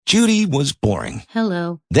Judy was boring.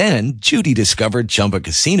 Hello. Then Judy discovered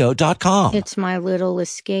ChumbaCasino.com. It's my little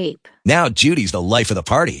escape. Now Judy's the life of the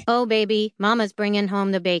party. Oh, baby, mama's bringing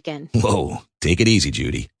home the bacon. Whoa, take it easy,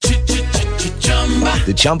 Judy.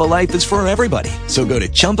 The Chumba life is for everybody. So go to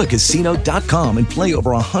ChumbaCasino.com and play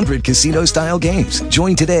over 100 casino-style games.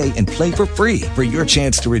 Join today and play for free for your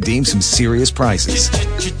chance to redeem some serious prizes.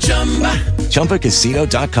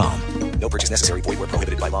 ChumbaCasino.com. No purchase necessary. Void where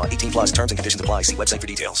prohibited by law. 18 plus terms and conditions apply. See website for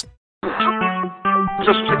details. Took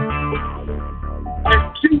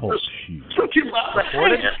him by the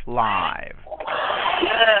hand. Live.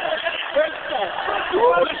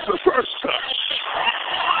 That's the first touch.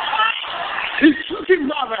 He took him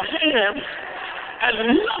by the hand, and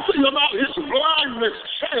nothing about his blindness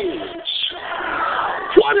changed.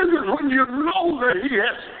 What is it when you know that he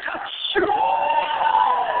has touched you?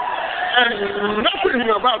 And nothing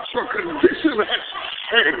about your condition has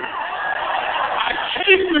changed. I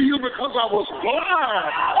came to you because I was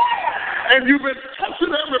blind, and you've been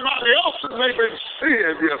touching everybody else, and they've been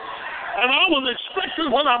seeing you. And I was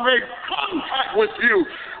expecting when I made contact with you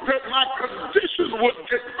that my condition would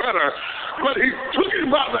get better. But he took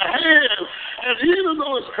him by the hand, and even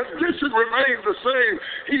though his condition remained the same,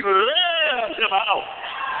 he led him out.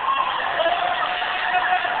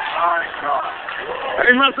 My God.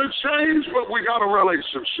 Ain't nothing changed, but we got a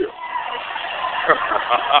relationship.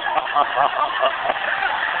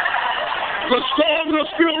 The storms are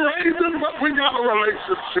still raging, but we got a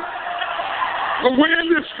relationship. The wind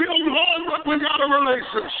is still blowing, but we got a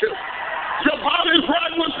relationship. Your body's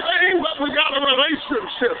right with pain, but we got a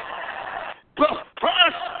relationship. The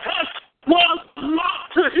first test was not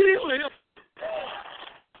to heal him.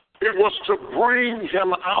 It was to bring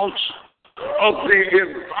him out of the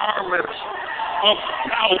environment of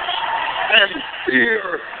doubt and fear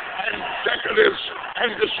and decadence and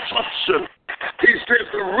destruction. He said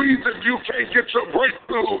the reason you can't get your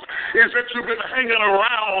breakthrough is that you've been hanging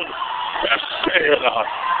around Bethsaida.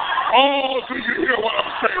 Oh, do you hear what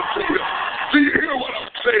I'm saying to you? Do you hear what I'm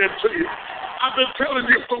saying to you? I've been telling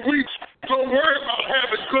you for weeks, don't worry about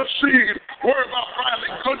having good seed. Worry about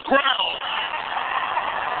finding good ground.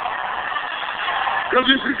 Because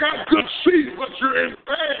if you got good seed, but you're in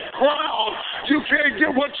bad ground, you can't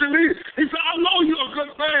get what you need. He said, I know you're a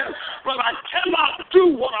good man, but I cannot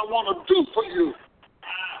do what I want to do for you.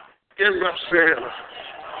 In Bethsaida.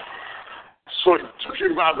 So he took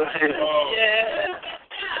him by the hand.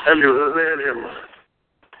 And he led him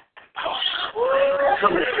out.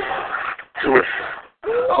 Come here. Come here.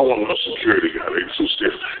 I want no security guy. He's too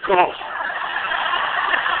stiff. Come on.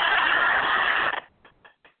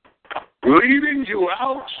 Leading you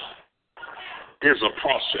out is a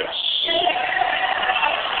process.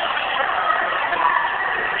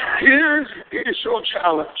 Here is your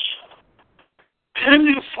challenge. Can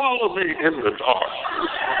you follow me in the dark?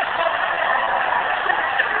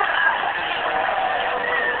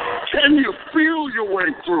 Can you feel your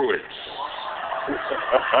way through it?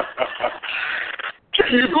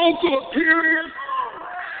 Can you go through a period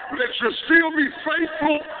that you'll still be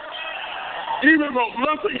faithful even though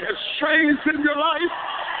nothing has changed in your life?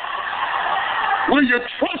 Will you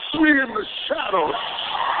trust me in the shadows?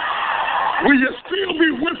 Will you still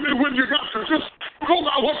be with me when you got to just go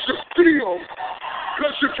by what you feel?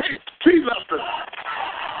 Because you can't see nothing.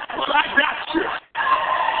 But I got you.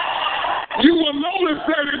 You will notice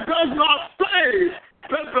that it does not say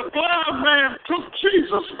that the blind man took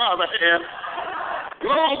Jesus by the hand.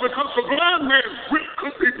 No, because the blind man's grip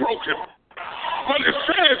could be broken. But it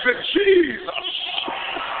says that Jesus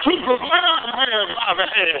took the blind man by the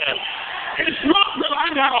hand. It's not that I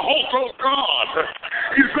got a hold of God.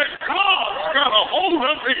 It's that God's got a hold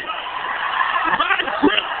of me. My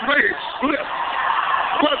grip may slip,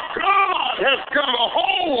 but God has got a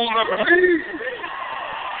hold of me.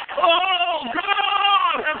 Oh,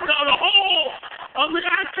 God has got a hold of me.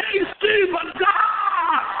 I can't see, but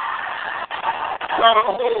God got a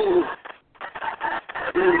hold.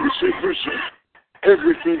 You see, Christian,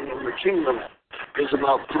 everything in the kingdom is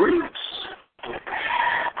about threes.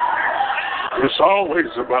 It's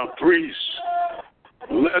always about threes.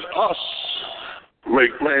 Let us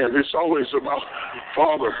make man. It's always about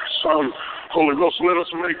Father, Son, Holy Ghost. Let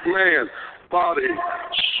us make man, body,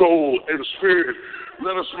 soul, and spirit.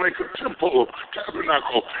 Let us make a temple,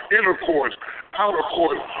 tabernacle, inner court, outer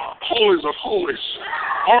court, holies of holies,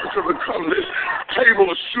 ark of the covenant, table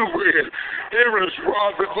of shewbread, Aaron's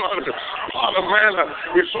rod of butter, pot of manna.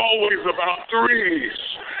 It's always about threes.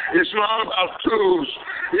 It's not about twos.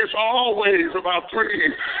 It's always about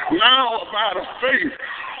threes. Now about a faith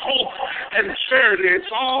hope and charity.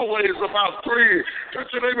 It's always about three.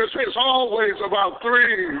 Touch your neighbor and say, it's always about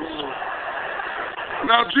three.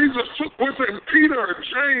 Now, Jesus took with him Peter,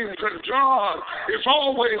 James, and John. It's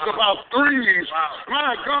always about threes.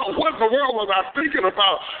 My God, what in the world was I thinking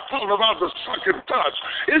about talking about the second touch?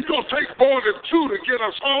 It's going to take more than two to get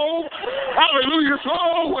us home. Hallelujah. It's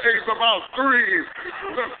always about threes.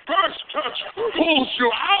 The first touch pulls you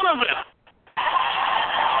out of it.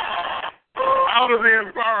 Out of the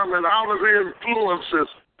environment, out of the influences,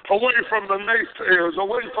 away from the naysayers,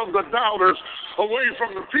 away from the doubters, away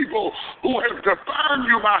from the people who have defined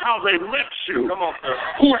you by how they met you,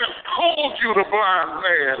 who have called you the blind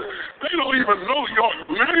man. They don't even know your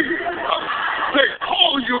name. They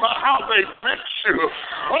call you by how they met you.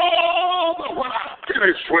 Oh, but when I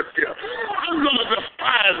finish with you, I'm going to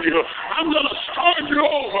define you. I'm going to start you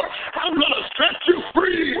over. I'm going to set you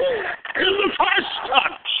free in the first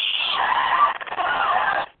touch.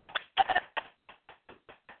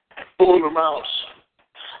 Pull him out,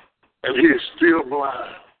 and he is still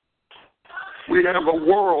blind. We have a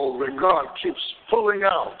world that God keeps pulling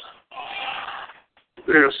out.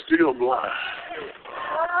 They're still blind.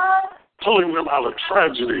 Pulling them out of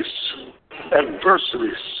tragedies,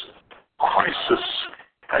 adversities, crisis,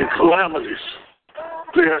 and calamities.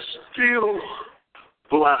 They're still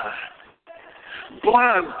blind.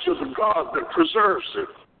 Blind to the God that preserves it.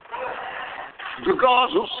 The God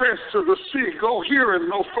who says to the sea, go here and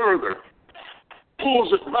no further,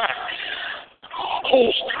 pulls it back,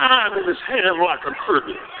 holds time in his hand like a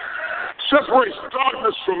curtain, separates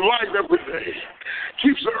darkness from light every day,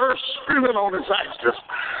 keeps the earth spinning on its axis.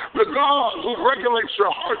 The God who regulates your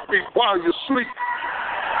heartbeat while you sleep,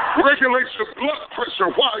 regulates your blood pressure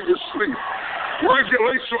while you sleep,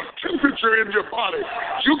 regulates your temperature in your body.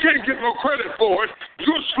 You can't get no credit for it.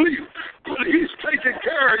 You're asleep, but he's taking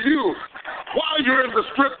care of you while you're in the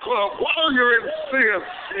strip club, while you're in sin,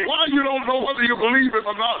 while you don't know whether you believe it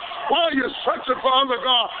or not, while you're searching for other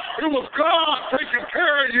God. It was God taking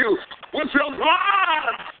care of you with your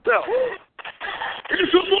blind self.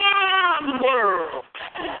 It's a blind world.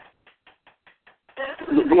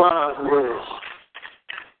 The blind world.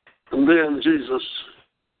 And then Jesus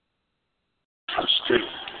touched him.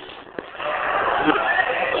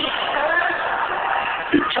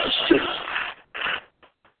 He touched him.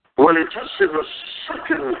 When he touched him a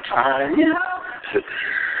second time,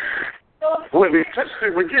 when he touched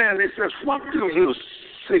him again, he says, what do you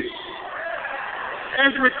see?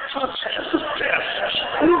 Every touch has a test.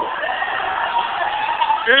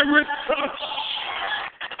 Every touch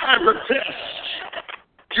has a test.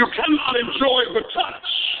 You cannot enjoy the touch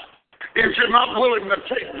if you're not willing to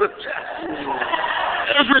take the test.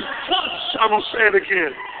 Every touch, I'm going to say it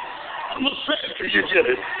again. I'm going to say it till you get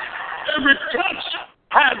it. Every touch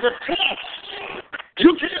has a test.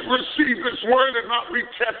 You can't receive this word and not be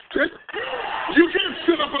tested. You can't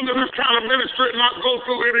sit up under this kind of ministry and not go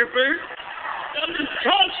through anything. Every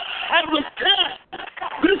touch has a test.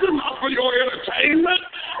 This is not for your entertainment.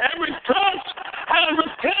 Every touch has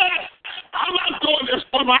a test. I'm not doing this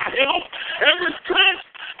for my health. Every touch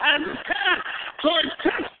has a test. So he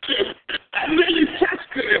tested him. And then he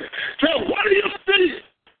tested him. Said, what do you see?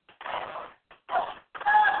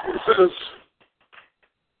 He says,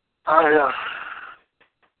 I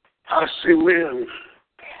see men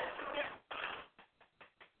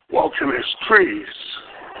walking as trees.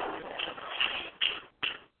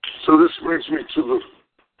 So this brings me to the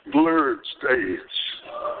blurred stage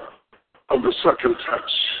of the second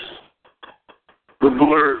touch. The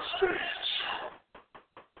blurred stage.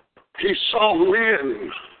 He saw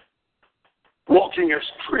men walking as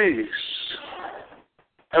trees.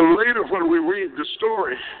 And later when we read the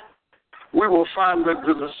story, we will find that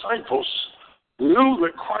the disciples knew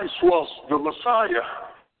that Christ was the Messiah,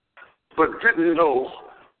 but didn't know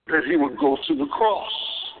that he would go to the cross.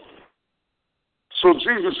 So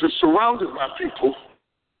Jesus is surrounded by people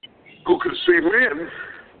who could see men,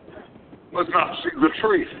 but not see the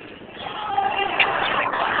tree.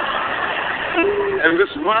 And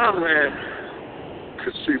this blind man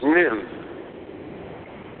could see men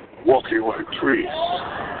walking like trees.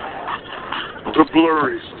 The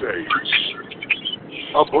blurry stage.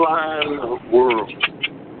 A blind world.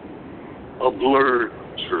 A blurred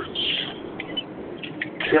church.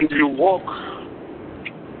 Can you walk?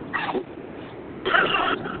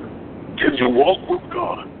 Can you walk with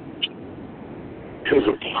God in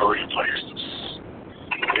the blurry places?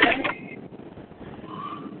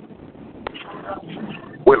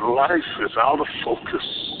 When life is out of focus,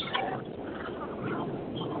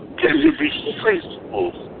 can you be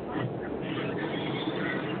faithful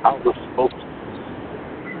out of focus?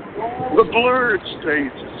 The blurred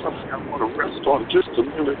stages something I want to rest on just a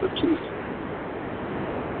minute or two.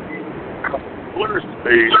 Blurred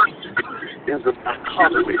stage is a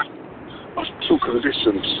dichotomy of two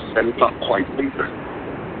conditions and not quite neither.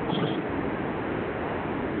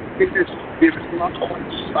 It is not quite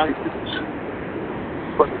sighted,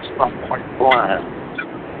 but it's not quite blind.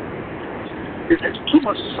 It has too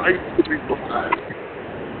much sight to be blind,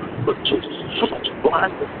 but too much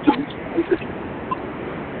blindness to be sighted.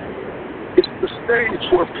 It's the stage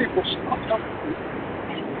where people stop up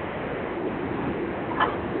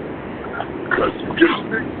because you can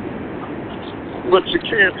see, but you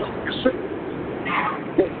can't see.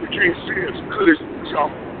 What you can't see as good as you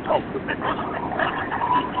talk to me.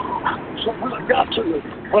 So when I got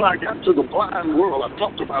to the blind world, I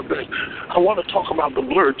talked about that. I want to talk about the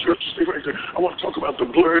blurred church. Stay right there. I want to talk about the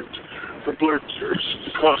blurred church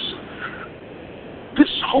because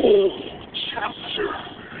this whole chapter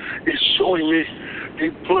is showing me a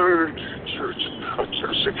blurred church, a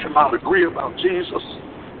church that cannot agree about Jesus,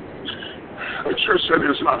 a church that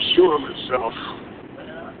is not sure of itself,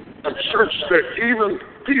 a church that even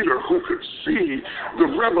Peter, who could see the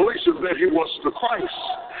revelation that he was the Christ,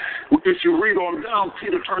 if you read on down,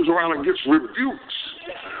 Peter turns around and gets rebuked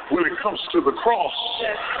when it comes to the cross.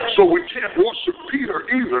 So we can't worship Peter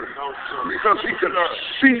either because he could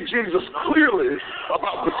see Jesus clearly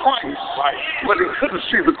about the Christ, but he couldn't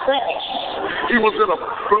see the cross. He was in a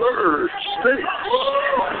blurred state.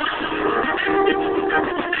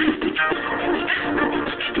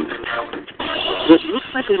 What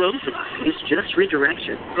looks like a road is just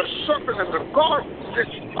redirection. The serpent in the garden is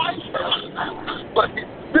fighter, but he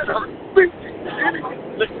did her thinking.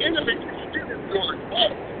 The enemy did it your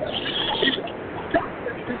head.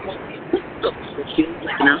 It feels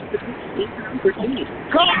like an opportunity.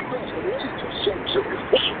 God knows the way to search it.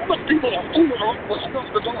 What people are fooling off with stuff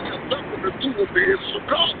that don't have nothing to do with it. So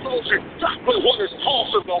God knows exactly what is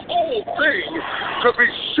causing the whole thing to be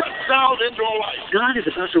shut down in your life. God is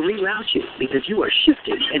about to reroute you because you are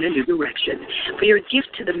shifting in a new direction. For your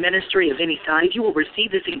gift to the ministry of any size, you will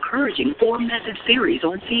receive this encouraging 4-message series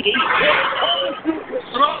on CD.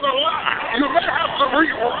 It's not a lie. You may have to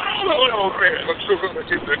rewrite a little bit, but you're going to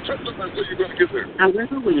get there. Just a minute, you're going to get there.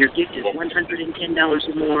 However, when your gift is $110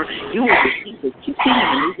 or more, you will receive the Gifting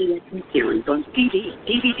and New Direction series on CD,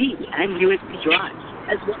 DVD, and USB drive,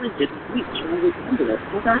 as well as this week you will remember us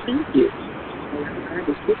with our thank you. God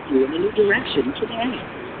will shift you in a new direction today.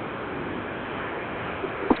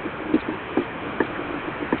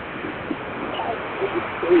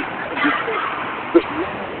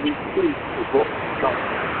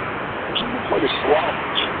 What is wrong?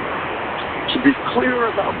 To be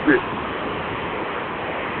clear about this.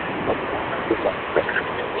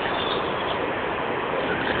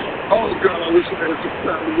 Oh God, I wish I had some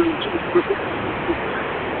time to really do it.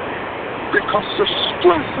 Because the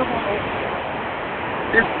stress of all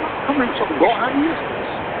is coming from blindness,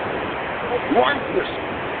 rightness.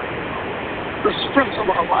 The stress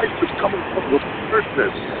of our life is coming from the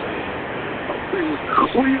purpose of being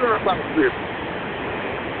clear about this.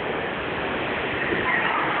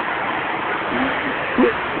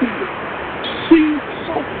 See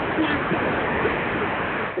so clearly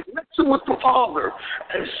the connection with the Father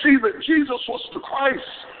and see that Jesus was the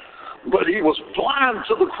Christ, but he was blind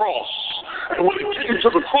to the cross. And when he came to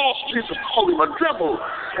the cross, Jesus called him a devil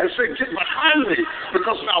and said, "Get behind me,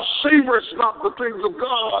 because thou savorest not the things of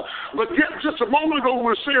God." But yet, just a moment ago, we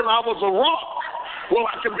were saying I was a rock. Well,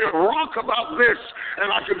 I can be a rock about this, and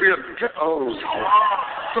I can be a... Oh,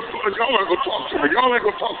 y'all ain't going to talk to me. Y'all ain't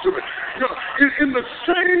going to talk to me. You know, in the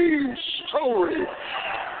same story,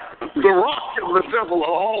 the rock and the devil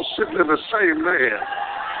are all sitting in the same man.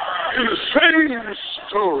 In the same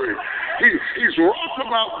story. He's rock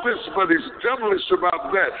about this, but he's devilish about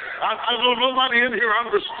that. I know nobody in here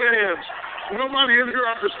understands. Nobody in here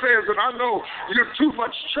understands, and I know you're too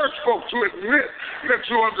much church folk to admit that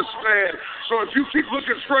you understand. So if you keep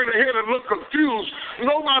looking straight ahead and look confused,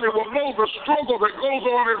 nobody will know the struggle that goes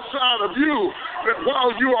on inside of you. That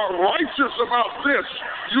while you are righteous about this,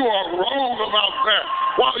 you are wrong about that.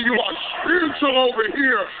 While you are spiritual over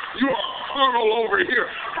here, you are carnal over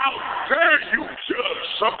here. How dare you judge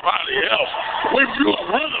somebody else when you are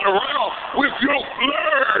running around with your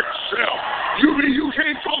blurred self? You mean you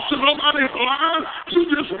can't talk to nobody blind? You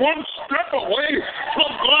just one step away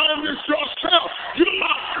from blindness yourself. You're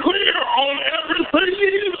not clear on everything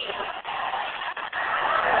either.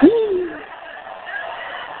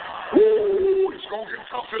 It's going to get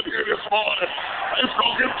tough in here this morning. It's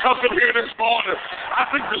going to get tough in here this morning. I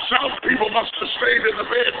think the South people must have stayed in the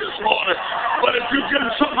bed this morning. But if you're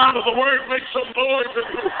getting something out of the word, make some noise.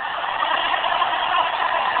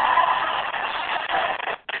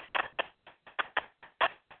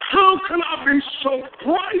 How can I be so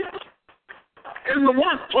bright in the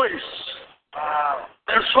workplace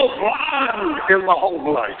and so blind in my home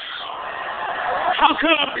life? How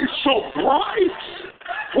can I be so bright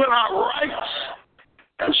when I write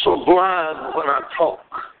and so blind when I talk?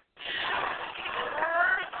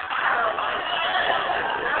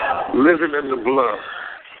 Living in the blur.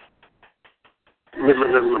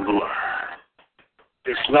 Living in the blur.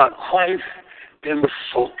 It's not quite in the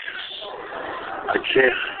focus. I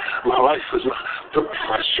can't. My life is not the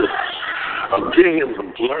pressure of being in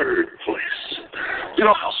the blurred place. You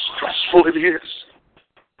know how stressful it is?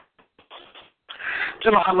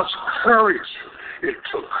 You know how much courage it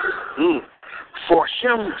took for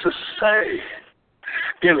him to say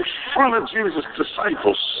in front of Jesus'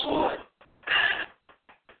 disciples,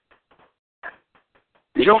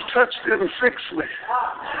 your touch didn't fix me.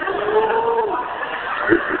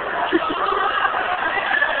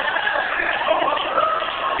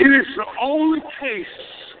 It is the only case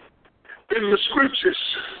in the scriptures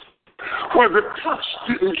where the touch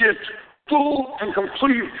didn't get full and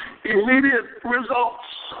complete, immediate results.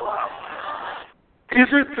 Is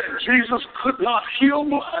it that Jesus could not heal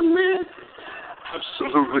blind men?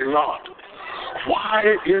 Absolutely not. Why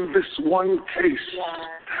in this one case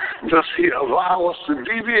does he allow us a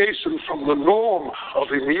deviation from the norm of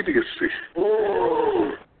immediacy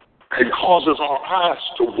and causes our eyes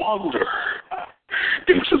to wander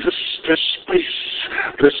into this space,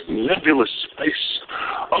 this nebulous space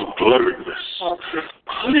of blurredness?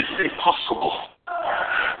 Could it be possible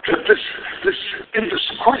that this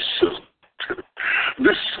indiscretion,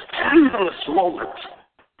 this endless moment,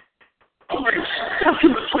 stuck in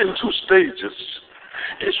between two stages,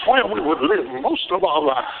 is where we would live most of our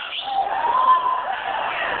lives?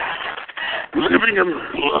 Living in the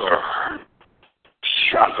blur.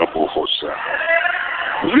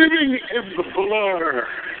 Living in the blur.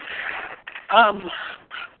 I'm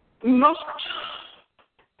not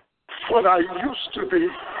what I used to be,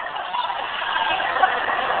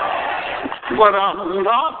 but I'm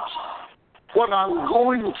not what I'm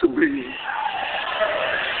going to be.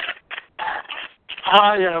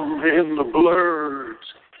 I am in the blurred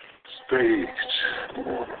stage.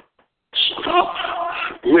 Stop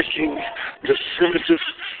making definitive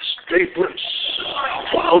statements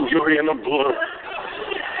while you're in a blur.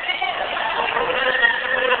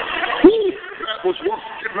 That was worth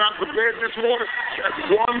getting out of bed this morning. That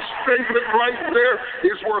one statement right there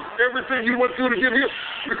is worth everything you went through to get here,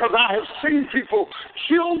 because I have seen people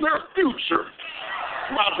kill their future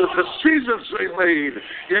by the decisions they made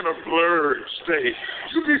in a blurred state.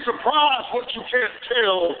 You'd be surprised what you can't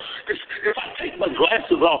tell. If I take my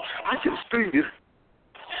glasses off, I can see you.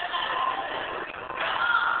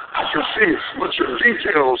 I can see, but your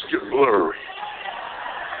details get blurry.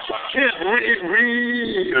 So I can't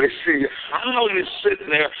really see you. I know you're sitting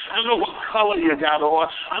there. I know what color you got on.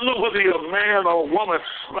 I know whether you're a man or a woman,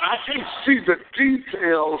 but I can't see the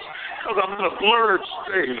details because I'm in a blurred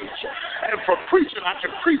stage. And for preaching, I can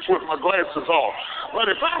preach with my glasses off. But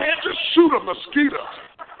if I had to shoot a mosquito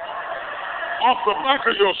off the back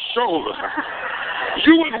of your shoulder,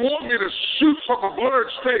 you wouldn't want me to shoot from a blurred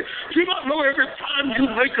stage. Do you not know every time you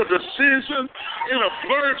make a decision in a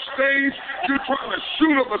blurred stage, you're trying to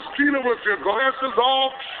shoot a mosquito with your glasses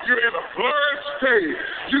off? You're in a blurred stage.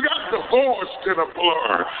 You got divorced in a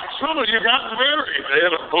blur. Some of you got married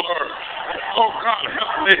in a blur. Oh, God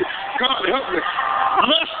help me. God help me.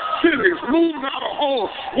 Left cities, moved out of home,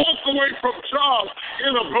 walked away from jobs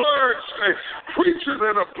in a blurred state, preaching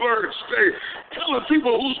in a blurred state, telling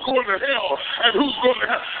people who's going to hell and who's going to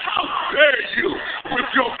hell. How dare you, with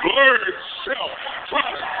your blurred self, try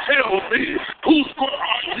to tell me who's going?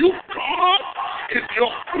 Are you God in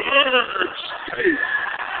your blurred state?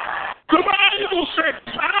 The Bible said,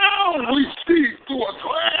 now we see through a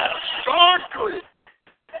glass darkly.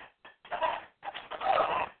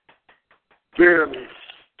 Then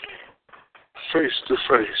face to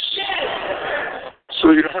face.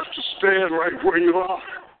 So you have to stand right where you are.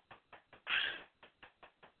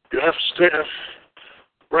 You have to stand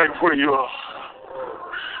right where you are,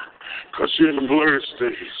 because you're in the blurred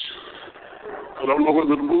stage. I don't know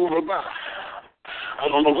whether to move or back. I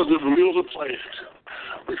don't know whether to build a plant,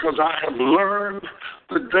 because I have learned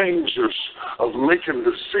the dangers of making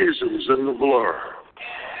decisions in the blur.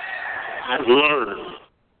 I've learned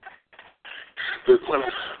that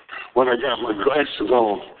when I got my glasses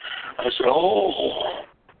on, I said, oh,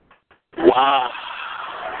 wow,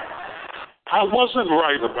 I wasn't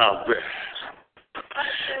right about that.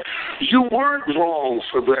 You weren't wrong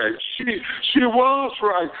for that. She was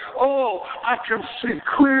right. Oh, I can see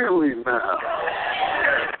clearly now.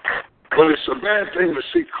 But it's a bad thing to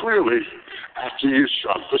see clearly after you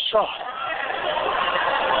shot the shot.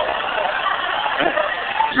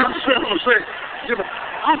 You understand what I'm saying? You know,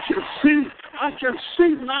 I can see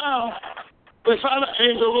now. If I'd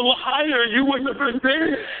aimed a little higher, you wouldn't have been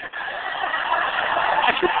dead.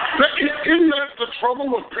 Isn't that the trouble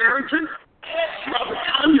with parenting? By the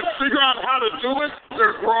time you figure out how to do it,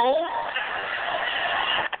 they're grown.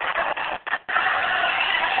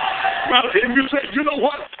 Now, if you say, you know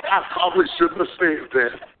what? I probably shouldn't have said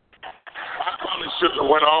that. I probably shouldn't have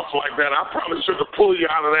went off like that. I probably should have pulled you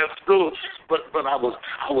out of that school. But I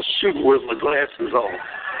was shooting with my glasses on.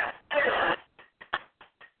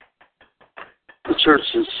 The church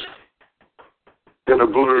is in a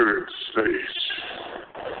blurred stage.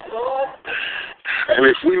 And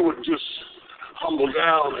if we would just humble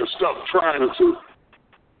down and stop trying to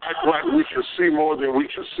act like we can see more than we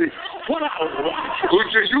can see. What I like,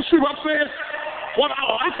 you see what I'm saying? What I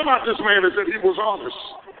like about this man is that he was honest.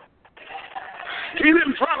 He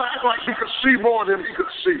didn't try to act like he could see more than he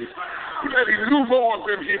could see. That he knew more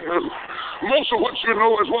than he knew. Most of what you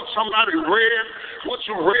know is what somebody read, what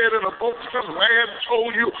you read in a book, some man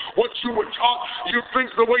told you, what you were taught. You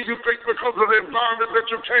think the way you think because of the environment that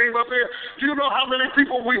you came up in. Do you know how many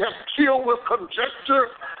people we have killed with conjecture?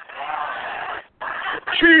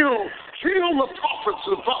 Kill the prophets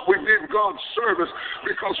who thought we did God's service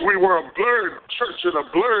because we were a blurred church in a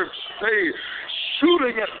blurred stage,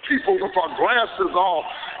 shooting at people with our glasses off,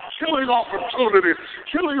 killing opportunities,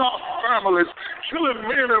 killing our families, killing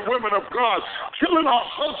men and women of God, killing our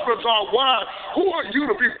husbands, our wives. Who are you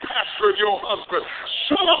to be pastoring your husband?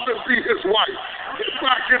 Shut up and be his wife. Get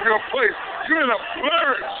back in your place. You're in a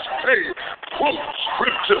blurred state. Quote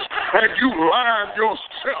scriptures and you line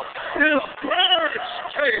yourself. In a blurred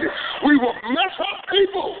state, we will mess up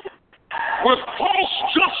people with false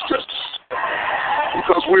justice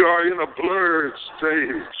because we are in a blurred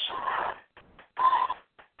stage.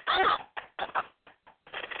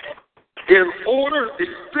 In order, if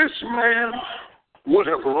this man would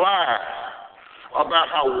have lied about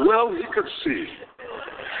how well he could see,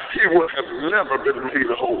 he would have never been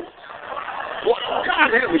made whole. What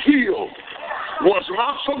got him healed was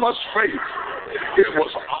not so much faith, it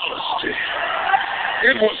was honesty.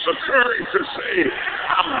 It was the courage to say,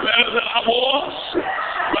 I'm better than I was,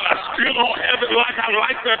 but I still don't have it like I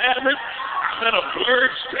like to have it. I'm in a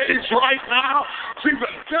blurred stage right now. See, the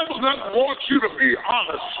devil doesn't want you to be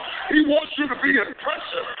honest. He wants you to be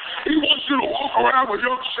impressive. He wants you to walk around with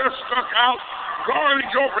your chest stuck out, guarding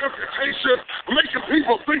your reputation, making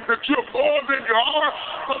people think that you're more than you are.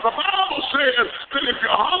 But the Bible says that if you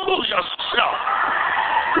humble yourself,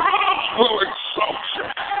 God will exalt you.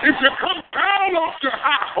 If you come down off your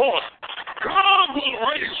high horse, God will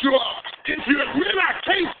raise you up. If you admit I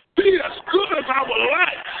can't be as good as I would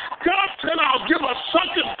like, God said I'll give a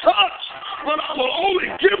second touch, but I will only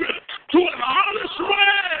give it to an honest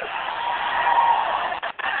man.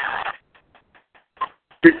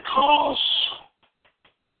 Because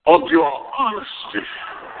of your honesty,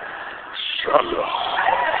 shut up.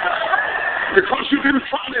 Because you didn't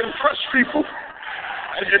try to impress people,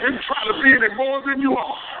 and you didn't try to be any more than you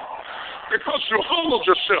are. Because you humbled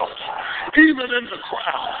yourself, even in the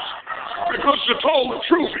crowd. Because you told the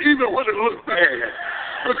truth, even when it looked bad.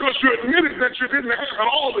 Because you admitted that you didn't have it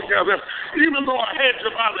all together, even though I had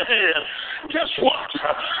you by the hand. Guess what?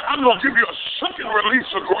 I'm going to give you a second release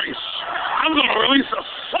of grace. I'm going to release a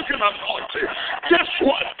second anointing. Guess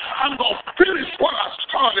what? I'm going to finish what I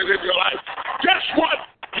started in your life. Guess what?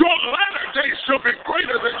 Your latter days shall be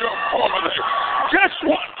greater than your former days. Guess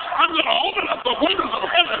what? I'm going to open up the windows of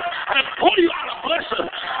heaven and pour you out a blessing.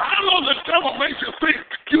 I know the devil makes you think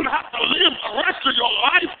you'd have to live the rest of your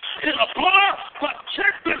life in a blur, but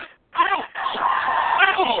check this out.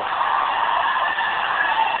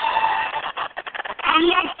 I'm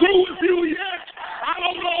not through with you yet. I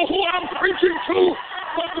don't know who I'm preaching to,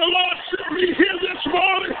 but the Lord sent me here this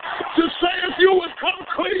morning to say if you would come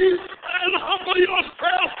clean and humble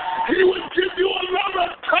yourself, He would give you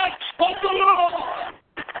another touch of the Lord.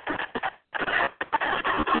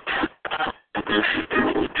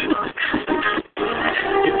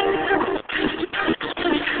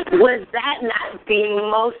 Was that not the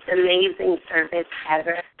most amazing service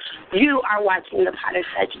ever? You are watching The Potter's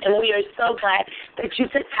Touch, and we are so glad that you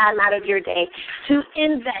took time out of your day to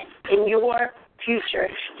invest in your future,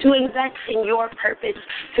 to invest in your purpose,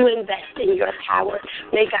 to invest in your power.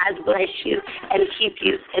 May God bless you and keep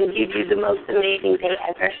you and give you the most amazing day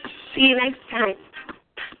ever. See you next time.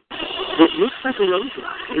 looks like a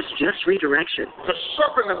roadblock. It's just redirection. The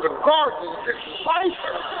serpent in the garden is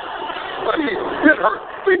Satan, but he hit her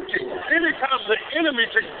thinking. Anytime the enemy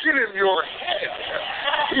can get in your head,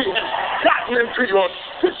 he has gotten into your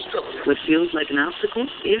system. What feels like an obstacle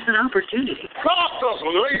is an opportunity. God does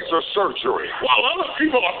laser surgery. While other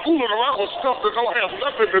people are fooling around with stuff that don't have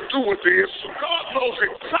nothing to do with this, God knows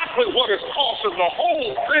exactly what is causing the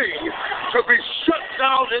whole thing to be shut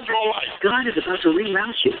down in your life. God is about to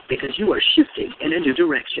reroute you because you are shifting in a new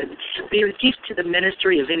direction. Be a gift to the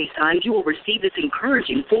ministry of any size. You will receive this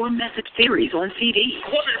encouraging 4-message series on CD.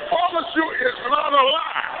 What he promised you is not a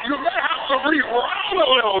lie. You may have to reroute a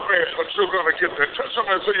little bit, but you're going to get there. Tell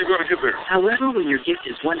somebody so you're going to get there. However, when your gift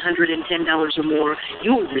is $110 or more,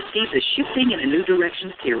 you will receive the Shifting in a New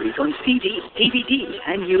Direction series on CD, DVD,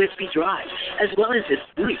 and USB drive, as well as this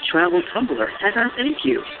sweet travel tumbler as our thank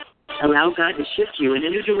you. Allow God to shift you in a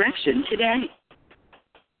new direction today.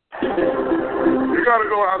 You got to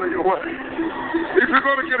go out of your way. If you're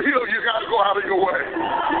going to get healed, you got to go out of your way.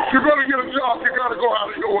 If you're going to get a job, you got to go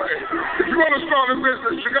out of your way. If you're going to start a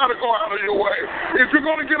business, you got to go out of your way. If you're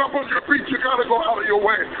going to get up on your feet, you got to go out of your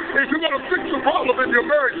way. If you're going to fix a problem in your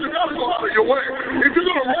marriage, you got to go out of your way. If you're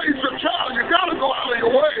going to raise a child, you got to go out of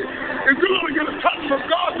your way. If you're going to get a touch from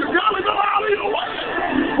God, you got to go out of your way.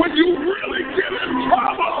 When you really get in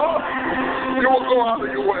trouble, you will go out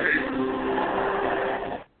of your way.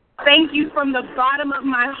 Thank you from the bottom of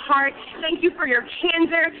my heart. Thank you for your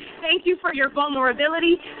candor. Thank you for your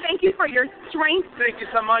vulnerability. Thank you for your strength. Thank you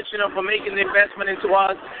so much, for making the investment into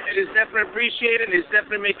us. It is definitely appreciated, and it's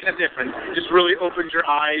definitely making a difference. It just really opens your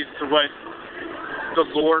eyes to what the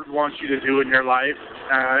Lord wants you to do in your life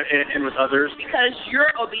and with others. Because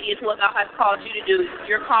you're obedient to what God has called you to do.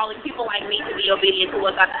 You're calling people like me to be obedient to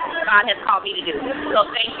what God has called me to do. So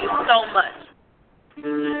thank you so much.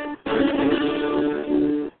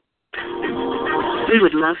 We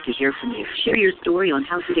would love to hear from you. Share your story on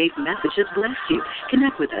how today's message has blessed you.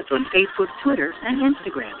 Connect with us on Facebook, Twitter, and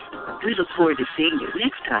Instagram. We look forward to seeing you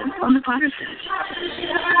next time on The Potter's Touch.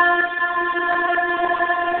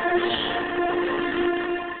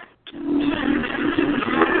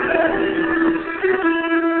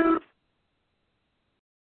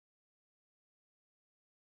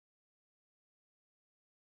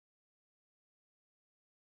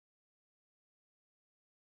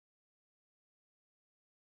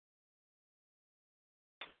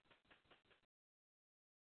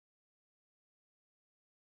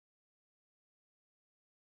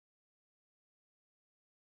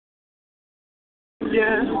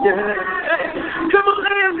 Yeah. Come on,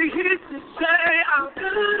 let me hear you say I'm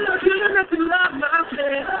good enough to love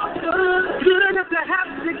myself, good enough to have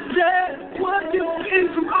success. What you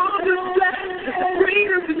get from all this blessing,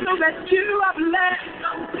 freedom to know that you are blessed.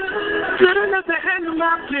 Good enough to handle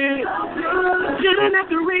my kids, good enough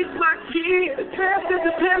to reach my kids. Past is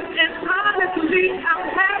the past, and honestly,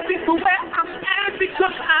 I'm happy for where I'm at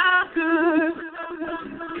because I'm good.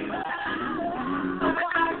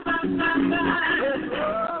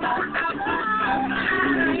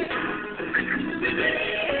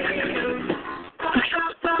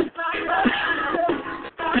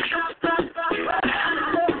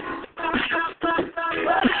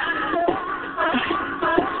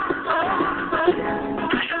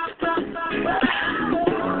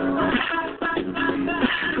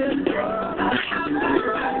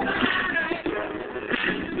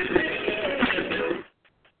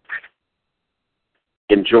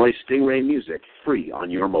 Enjoy Stingray music free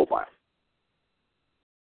on your mobile.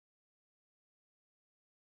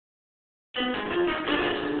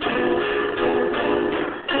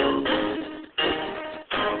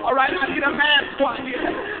 All right, I get a man squad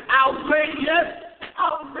here. I'll say yes.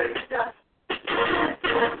 I'll say yes.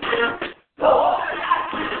 Oh.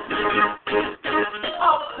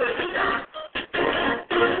 I'll say yes.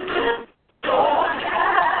 I'll say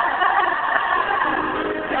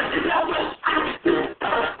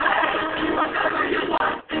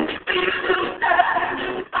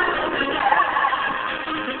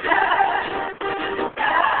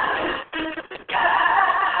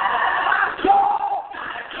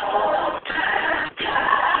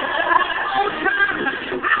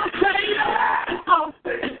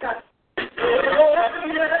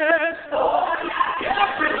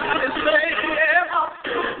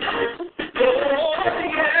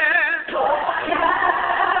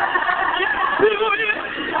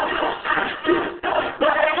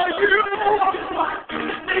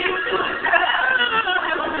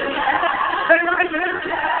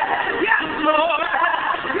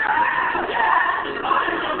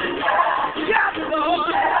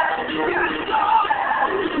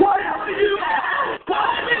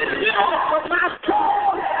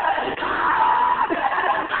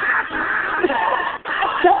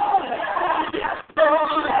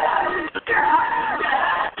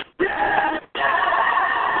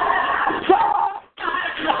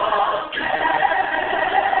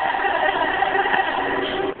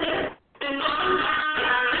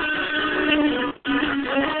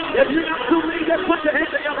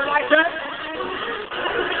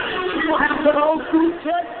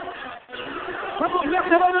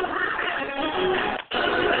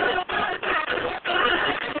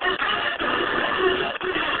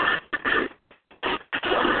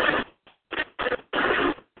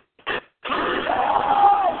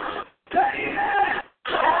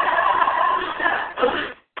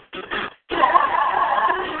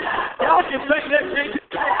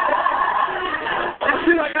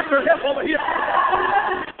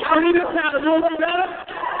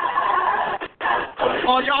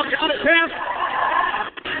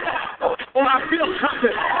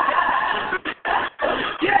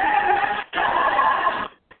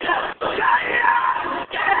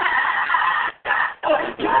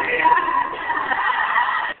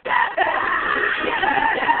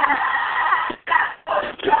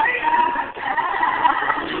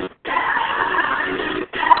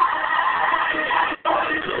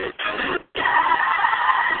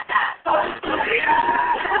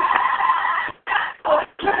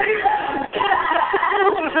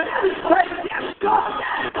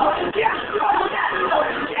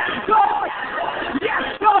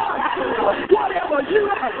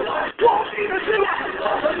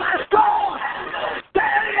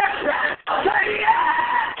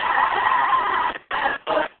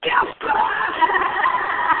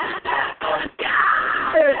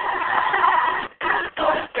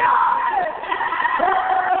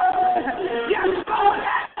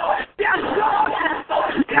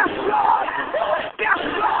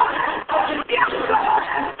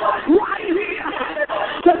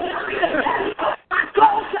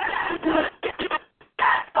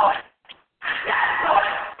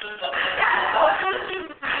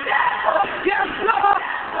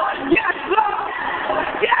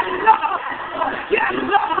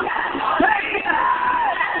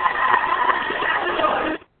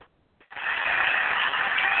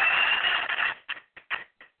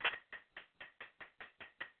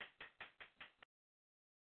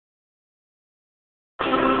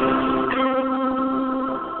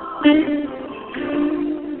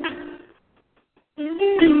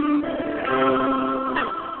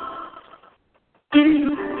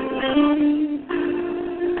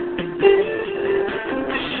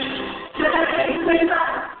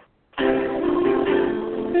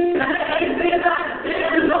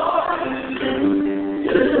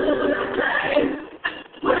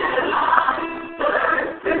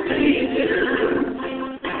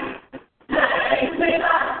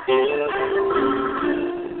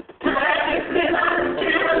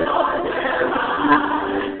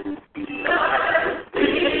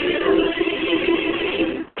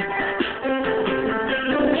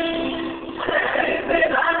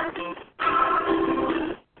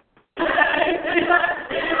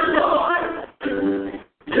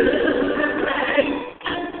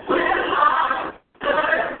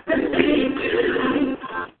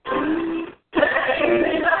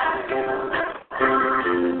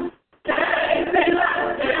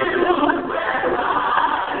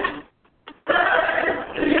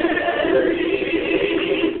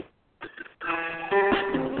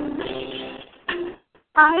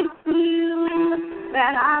I feel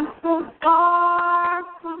that I'm so far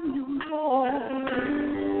from you, Lord.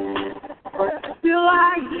 But still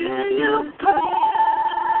I hear you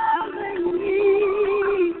calling me.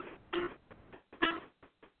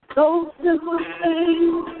 Those simple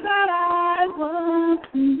things that I want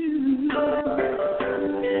to do.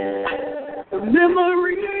 The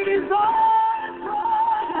memories are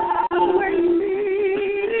always me.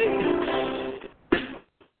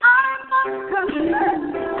 I must confess,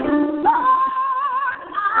 Lord,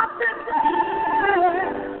 I've been there,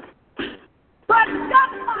 but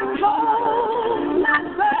just my soul not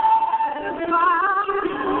satisfied.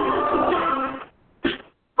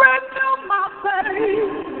 Renew my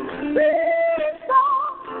faith,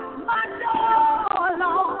 restore my joy,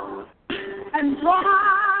 Lord, and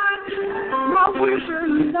dry my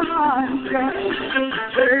weeping eyes.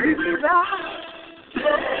 Take me back,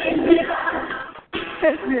 take me back.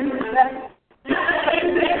 Take me back, take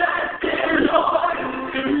me back, dear Lord.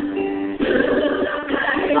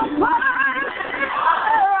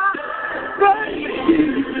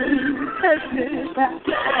 Take me back,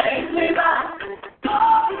 take me back.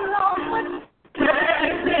 Oh Lord,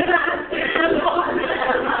 take me back, dear Lord.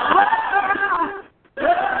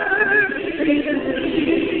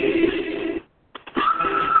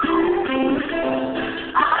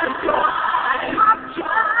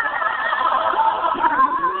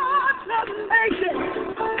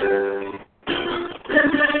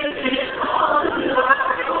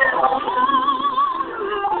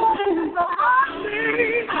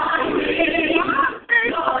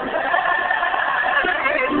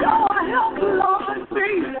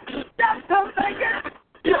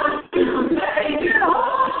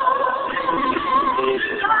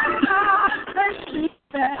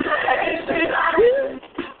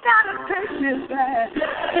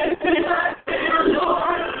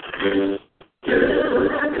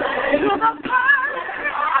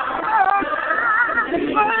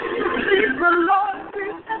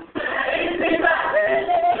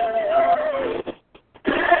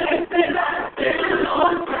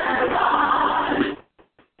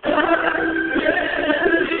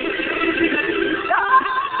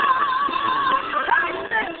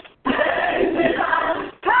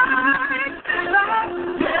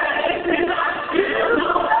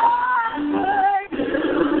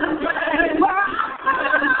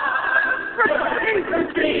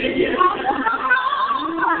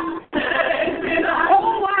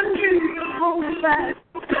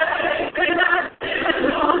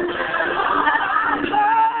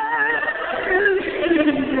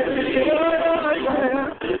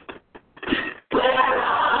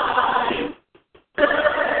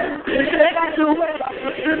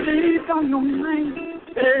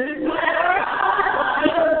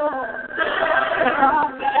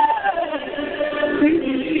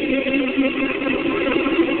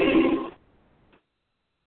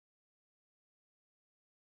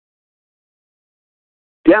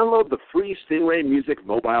 Download the free Stingray Music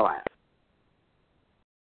mobile app.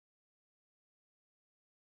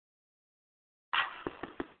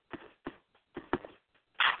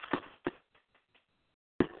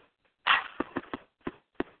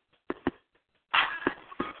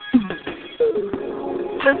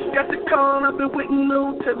 Just got the call, I've been waiting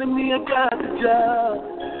on, telling me I got the job.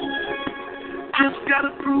 Just got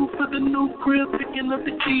approved for the new crib, picking up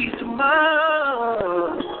the keys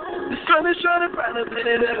tomorrow. The sun is shining brighter than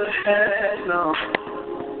it ever has, no.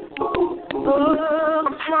 Oh,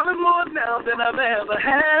 I'm smiling more now than I've ever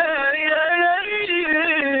had,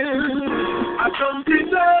 I don't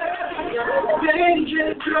deserve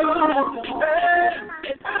danger,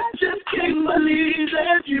 I just can't believe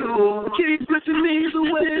that you keep blessing me the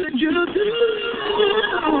way that you do.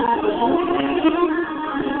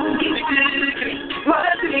 Why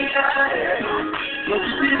did I? But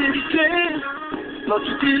you did it again. But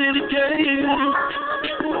you did it again.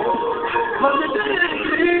 But you did it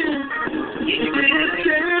again. You did it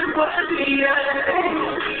again. Why did I?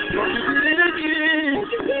 But you did it again.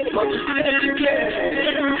 But you did it again.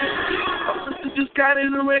 My sister just got in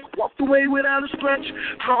the wreck, walked away without a scratch.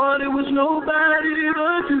 Thought it was nobody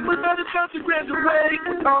but you. But by the time to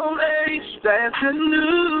graduate, all age, that's a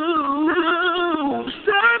new. The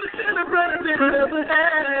sun is shining brighter than it ever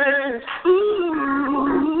has.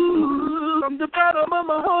 Ooh, from the bottom of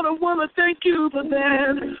my heart, I wanna thank you for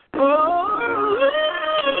that.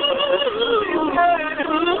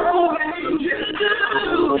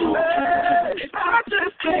 I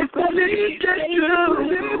just can't believe that you're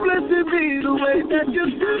blessing me the way that you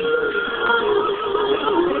do.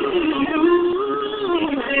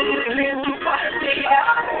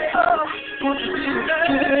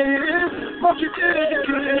 What you did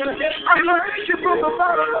again. I thank you from the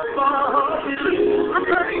bottom of my heart. I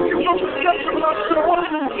thank you from the depths of my soul.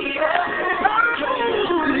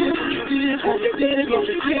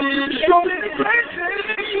 So many great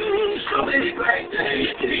things, so many great things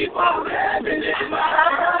keep on happening in my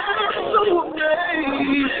life. So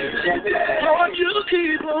amazing, Lord, you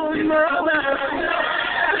keep on my life.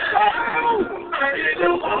 I can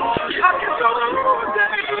go all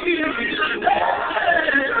day.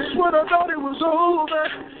 That's when I thought it was over.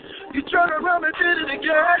 You turned around and did it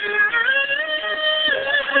again.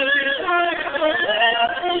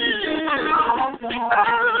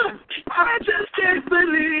 I just can't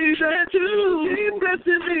believe that you keep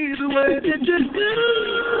blessing me the way that you do.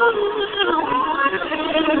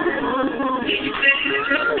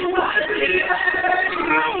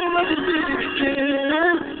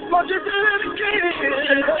 But you did it again.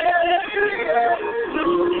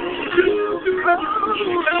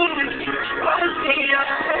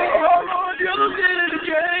 Oh, Lord, you did it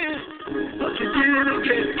again. But you did it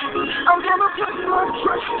again. I'm gonna put my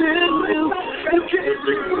trust in you and keep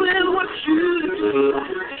doing what you do.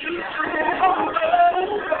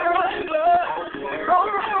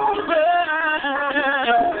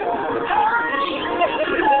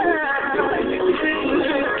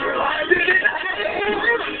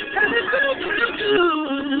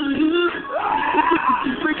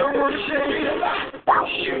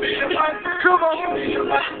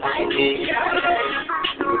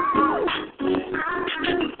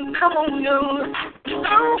 Come on, young. I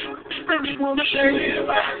really wanna say it.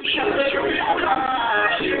 I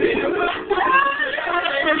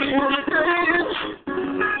really wanna say it.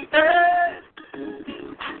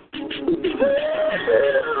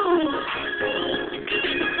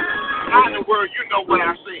 How in the world you know what I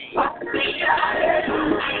see?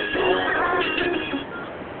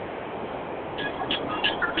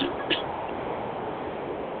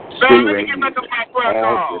 Man, let me get back to my prayer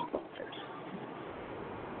call.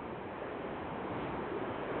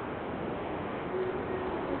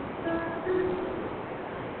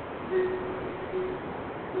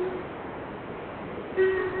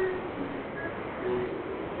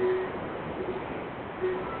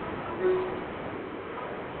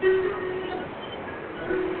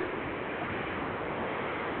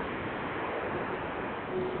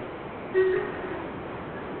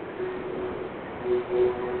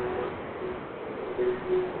 You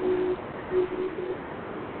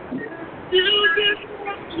did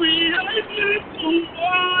not create me to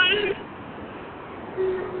worry.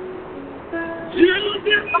 You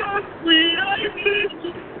did not create me to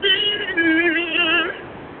fear.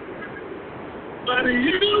 But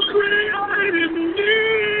you created me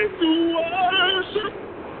to worship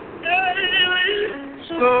daily.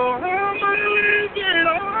 So I'm living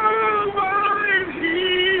all right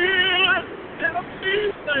here. Help me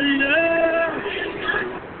say yes.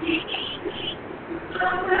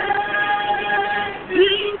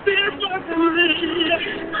 You did not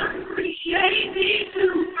create me to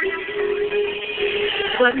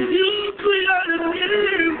breathe. But you created me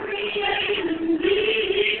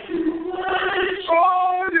to worship.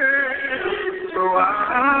 Oh yeah. So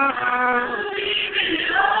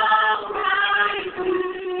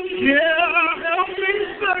yeah, help me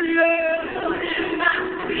say yes.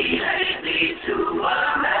 Create me to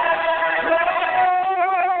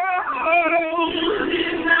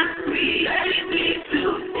create me to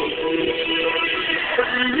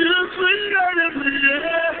you created me,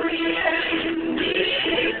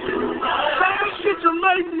 that's what you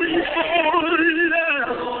make me for, yeah.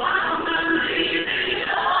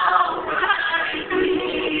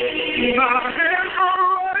 My hands are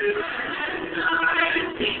right.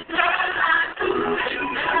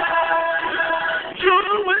 Your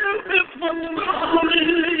will is for me.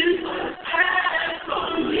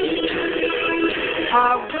 I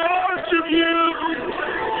worship you.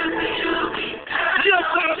 Yes,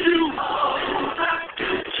 I do.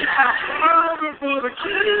 I'm for the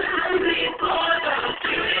King.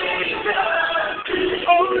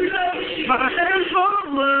 Oh, yeah. My hands are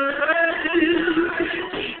raised.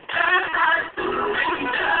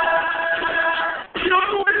 Your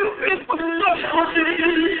will is for me.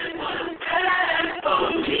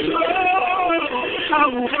 Oh, I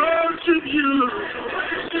worship you.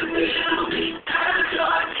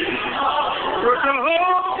 You're the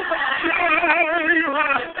whole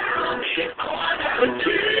the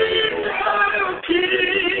King of Kings.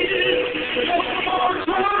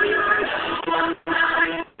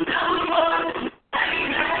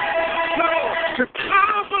 I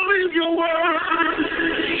believe your word.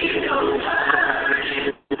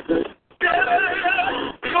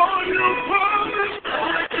 On your promise.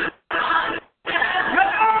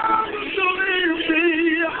 Believe me.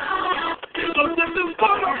 So this is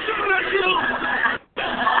what I'm telling you.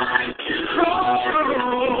 No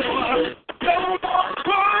more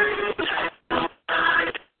crying.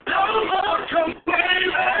 No more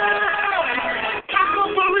complaining. I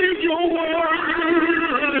believe your word.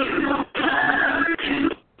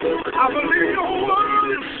 I believe your word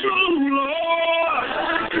is true, Lord.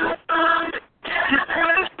 You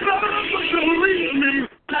can't promise to leave me.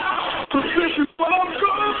 But this is what I'm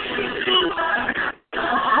going to do.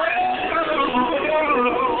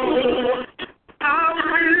 I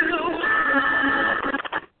will.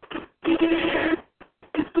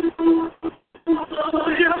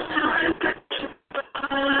 Yes.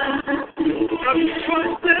 I'm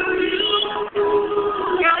trusting you.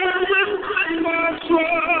 I will take my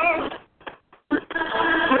trust.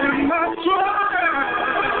 Put my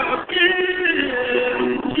trust in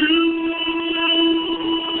you.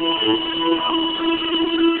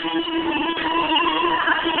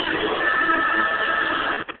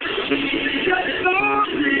 Yes, I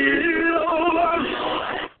will.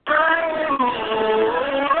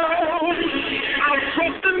 I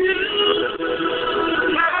trust in you.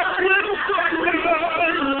 I will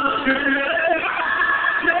surrender.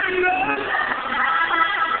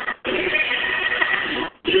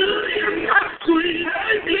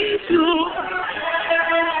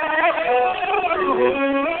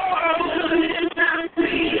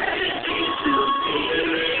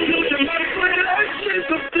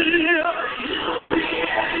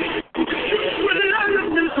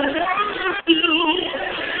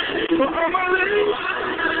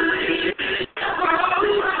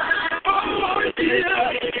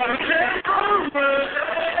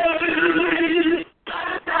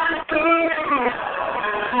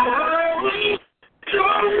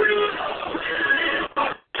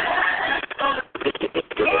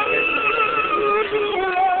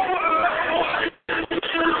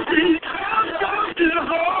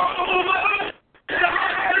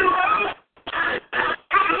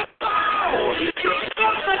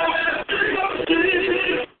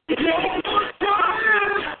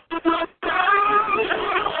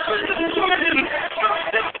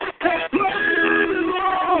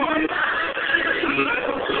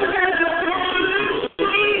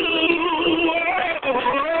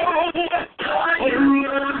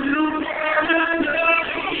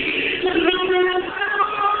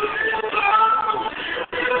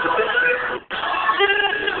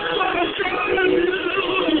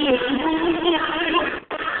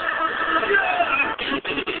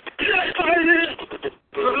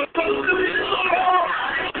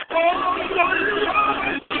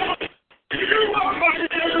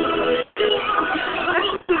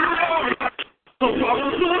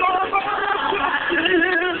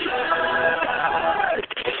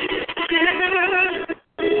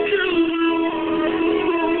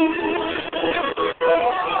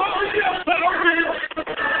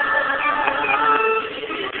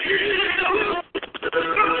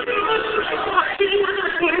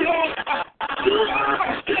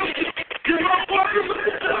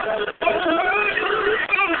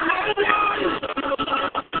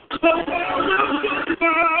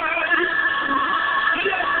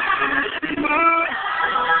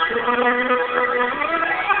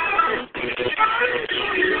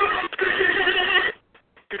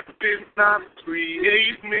 not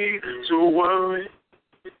create me to worry.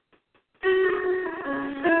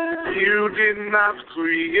 You did not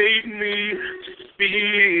create me to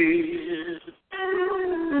fear.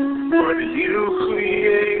 But you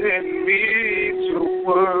created me to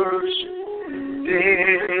worship.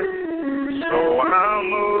 So I'm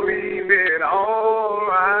gonna leave it all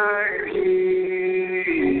right here.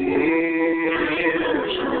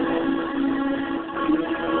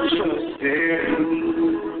 Trust in,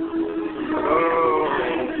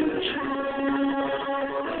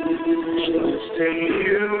 trust in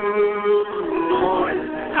you, Lord.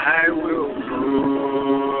 I will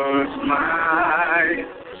put my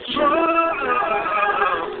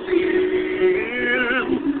trust in you.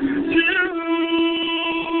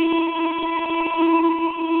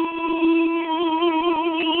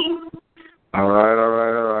 All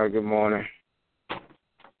right. Good morning.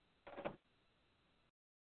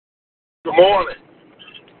 Good morning.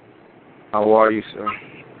 How are you, sir?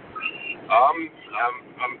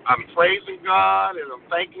 I'm praising God and I'm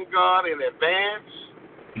thanking God in advance.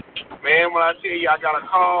 Man, when I tell you I got a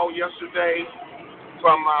call yesterday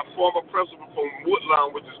from my former principal from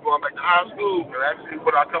Woodlawn, which is going back to high school, and actually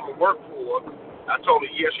what I come to work for. I told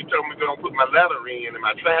her yes. She told me to go put my letter in and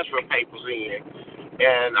my transfer papers in.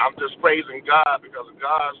 And I'm just praising God because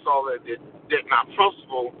God saw that my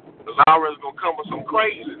principal was always going to come with some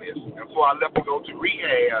craziness. And before I left to go to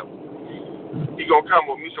rehab, he going to come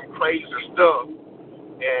with me some crazy stuff.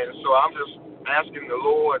 And so I'm just asking the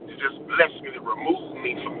Lord to just bless me, to remove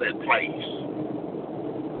me from that place.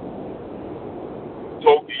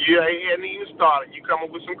 So you ain't even started. You come up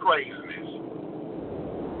with some craziness.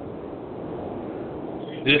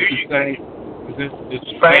 This is the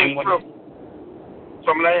same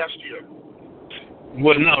from last year.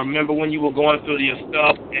 Well, no, remember when you were going through your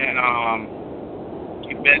stuff and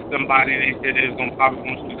you met somebody and they said they was going to probably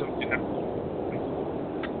want you to come to them?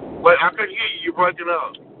 But I couldn't hear you. You're breaking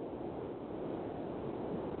up.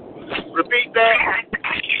 Repeat that.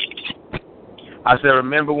 I said,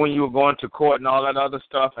 remember when you were going to court and all that other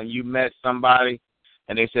stuff and you met somebody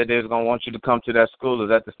and they said they was going to want you to come to that school? Is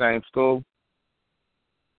that the same school?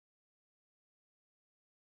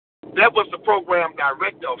 That was the program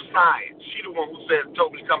director of science. She the one who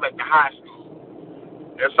told me to come back to high school.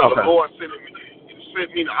 And so the Lord sent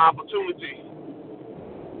me the opportunity.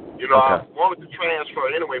 You know, I wanted to transfer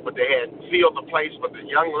anyway, but they had filled the place. But the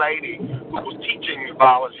young lady who was teaching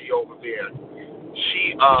biology over there,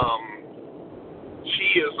 she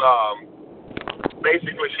is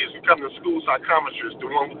basically she's becoming a school psychometrist, the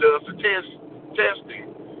one who does the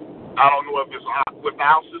testing. I don't know if it's with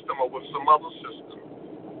our system or with some other system.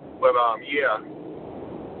 But, yeah.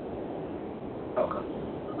 Okay.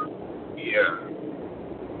 Yeah.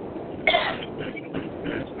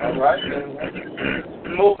 All right.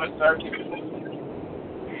 Moving, sir.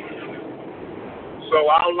 So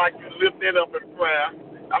I would like to lift that up in prayer.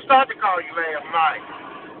 I started to call you last night.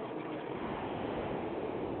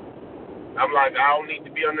 I'm like, I don't need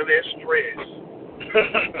to be under that stress.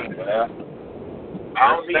 Yeah.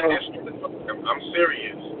 I don't need that stress. I'm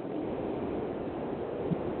serious.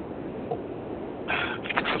 I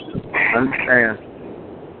understand.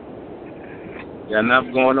 You got enough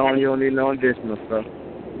going on, you don't need no additional stuff.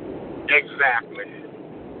 Exactly.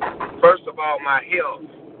 First of all, my health.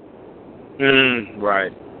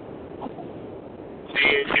 Right.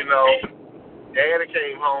 And, you know, Daddy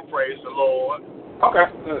came home, praise the Lord. Okay,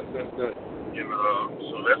 good. You know,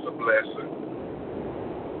 so that's a blessing.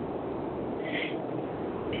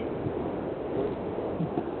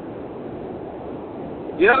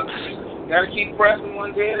 Yep. Gotta keep pressing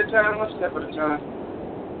one day at a time, one step at a time.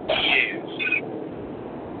 Yes.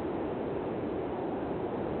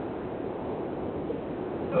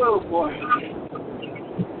 Oh, boy.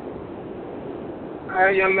 All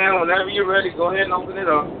right, young man, whenever you're ready, go ahead and open it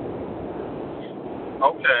up.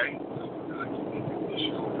 Okay.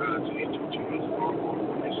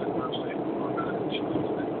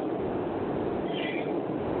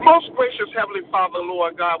 Most gracious Heavenly Father,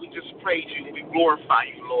 Lord God, we just praise you and we glorify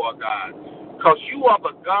you, Lord God, because you are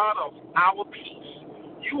the God of our peace.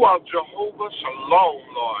 You are Jehovah Shalom,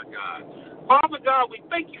 Lord God. Father God, we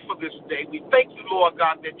thank you for this day. We thank you, Lord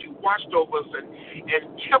God, that you watched over us and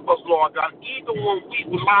kept us, Lord God, even when we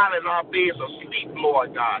were lying in our beds asleep,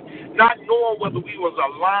 Lord God, not knowing whether we was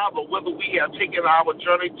alive or whether we have taken our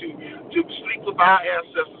journey to sleep with our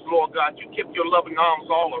ancestors, Lord God. You kept your loving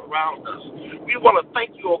arms all around us. We want to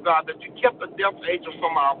thank you, oh God, that you kept the death angel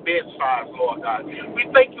from our bedsides, Lord God. We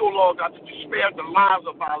thank you, Lord God, that you spared the lives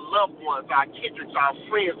of our loved ones, our kindreds, our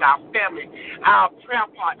friends, our family, our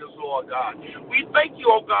prayer partners, Lord God. We thank you,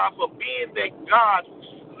 oh God, for being that God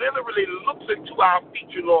who literally looks into our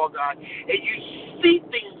future, Lord God, and you see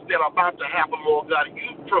things that are about to happen, Lord God, and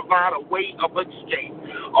you provide a way of escape.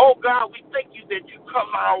 Oh, God, we thank you that you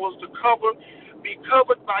allow us to be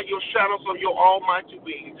covered by your shadows of your almighty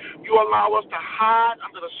wing. You allow us to hide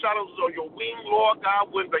under the shadows of your wing, Lord God,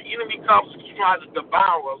 when the enemy comes to try to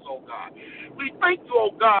devour us, oh God. We thank you,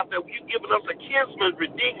 oh God, that you've given us a kinsman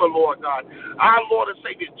redeemer, Lord God, our Lord and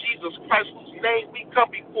Savior Jesus Christ, whose name we come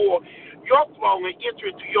before your throne and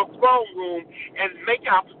enter into your throne room and make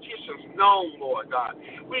our petitions known, Lord God.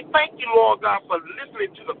 We thank you, Lord God, for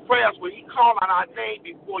listening to the prayers when he called out our name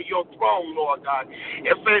before your throne, Lord God, and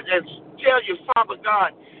tell you, Father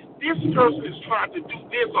God, this person is trying to do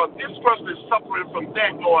this or this person is suffering from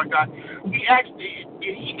that, Lord God. He asked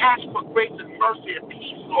for grace and mercy and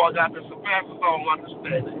peace, Lord God, that surpasses all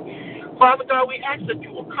understanding. Father God, we ask that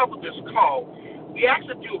you will cover this call. We ask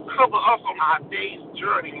that you will cover us on our day's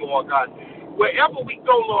journey, Lord God. Wherever we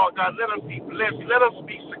go, Lord God, let us be blessed. Let us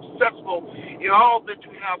be successful in all that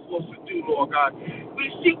you have for us to do, Lord God.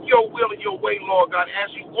 We seek your will and your way, Lord God,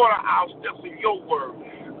 as you order our steps in your word.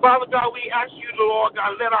 Father God, we ask you, Lord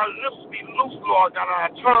God, let our lips be loose, Lord God, our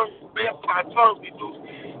tongues be loose,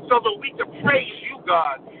 so that we can praise you,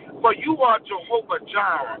 God. For you are Jehovah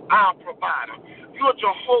Jireh, our provider. You are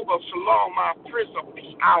Jehovah Shalom, our Prince of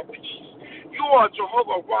Peace, our peace. You are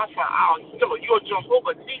Jehovah Rapha, our healer. You are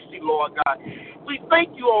Jehovah Nisi, Lord God. We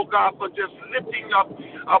thank you, oh God, for just lifting up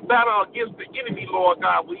a battle against the enemy, Lord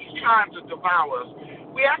God, when he's trying to devour us.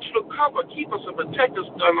 We ask you to cover, keep us, and protect us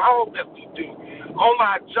in all that we do, on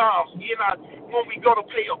our jobs, when we go to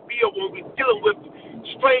pay a bill, when we're dealing with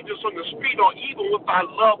strangers on the street, or even with our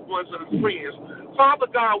loved ones and friends.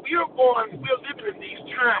 Father God, we're living in these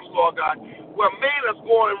times, Lord God, where man is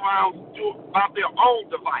going around about their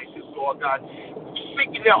own devices, Lord God,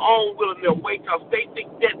 seeking their own will and their way, because they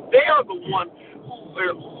think that they're the one who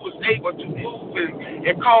is able to move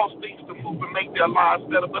and cause things to move and make their lives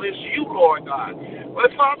better. But it's you, Lord God.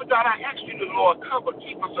 But Father God, I ask you to, Lord, cover,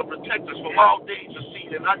 keep us, and protect us from all dangers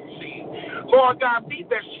seen and unseen. Lord God, be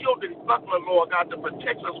that shield and buckler, Lord God, that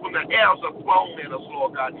protects us when the arrows are thrown at us,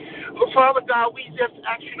 Lord God. Father God, we just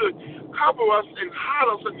ask you to cover us and hide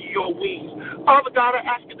us under your wings. Father God, I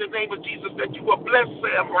ask in the name of Jesus that you will bless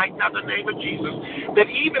Sam right now in the name of Jesus, that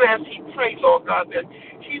even as he prays, Lord God, that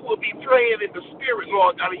he will be praying in the spirit,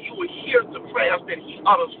 Lord God, and you will hear the prayers that he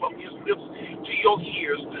utters from his lips to your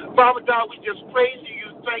ears. Father God, we just praise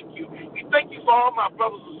you. Thank you. We thank you for all my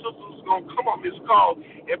brothers and sisters who's going to come on this call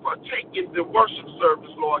and partake in the worship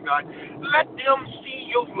service, Lord God. Let them see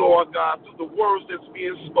you, Lord God, through the words that's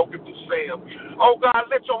being spoken to Sam. Oh, God,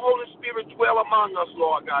 let your Holy Spirit dwell among us,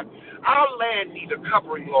 Lord God. Our land needs a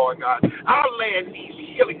covering, Lord God. Our land needs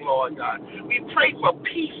healing, Lord God. We pray for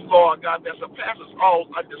peace, Lord God, that surpasses all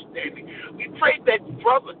understanding. We pray that,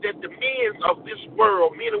 that the men of this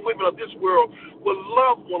world, men and women of this world, will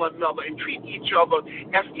love one another and treat each other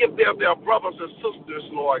as if they're their brothers and sisters,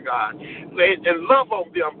 Lord God, and love on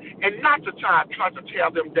them and not to try to tear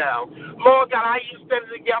them down. Lord God, I even stand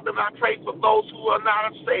together and I pray for those who are not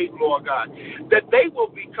saved, Lord God, that they will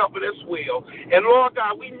be covered as well. And Lord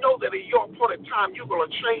God, we know that in your appointed time, you're going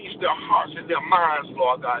to change their hearts and their minds,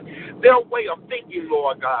 Lord God, their way of thinking,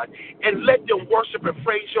 Lord God, and let them worship and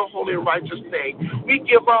praise your holy and righteous name. We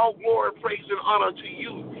give all glory, praise, and honor to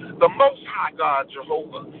you, the Most High God,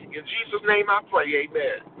 Jehovah. In Jesus' name I pray,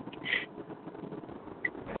 amen.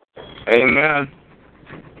 Amen.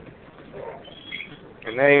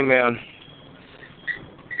 And amen.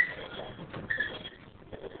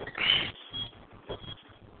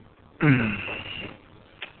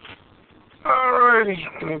 All righty.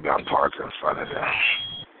 Maybe I'll park in front of that.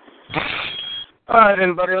 All right,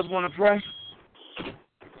 anybody else want to pray?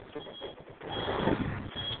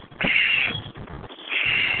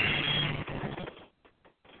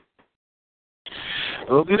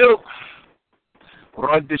 Okie-doke.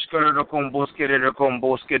 Radishkara komboske de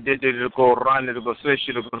komboske de go run to go sesh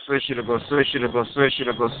to go sesh to go sesh to go sesh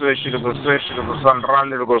to go sesh to go sesh to go sun run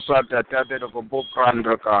to go sata tate to go book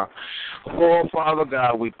randaka. Oh Father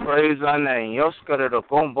God, we praise our name. Yoskara de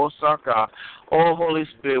kombosaka. Oh Holy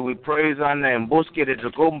Spirit, we praise our name. Boske de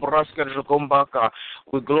kombraska de kombaka.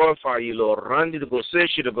 We glorify you, Lord. Run to go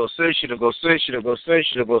sesh to go sesh to go sesh to go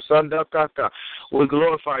sesh to go sandaka. We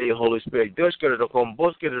glorify you, Holy Spirit. Yoskara de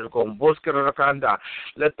komboske de komboske de kanda.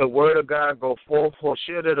 Let the word of God go forth. Let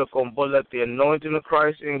the anointing of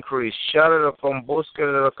Christ increase.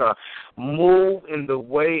 Move in the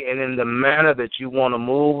way and in the manner that you want to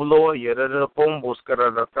move, Lord.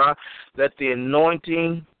 Let the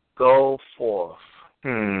anointing go forth.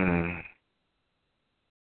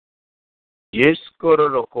 Yes,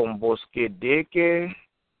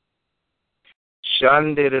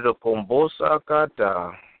 Shandere kombosa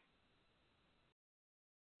kata.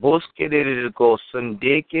 Boskedere go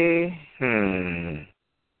sandeke.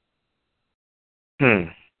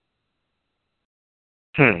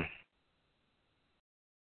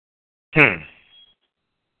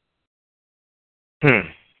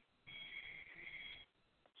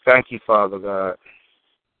 Thank you, Father God.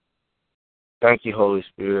 Thank you, Holy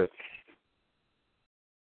Spirit.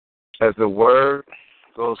 As the word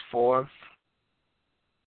goes forth,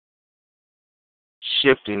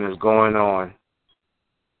 shifting is going on.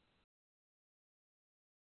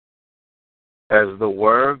 As the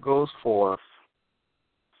word goes forth,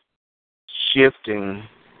 shifting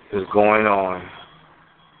is going on.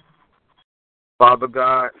 Father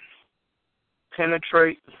God,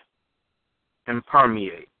 penetrate and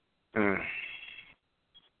permeate.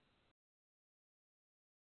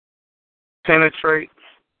 Penetrate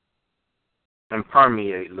and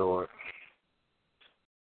permeate, Lord.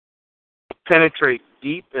 Penetrate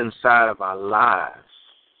deep inside of our lives,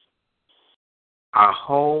 our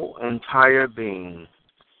whole entire being,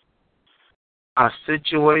 our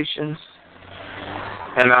situations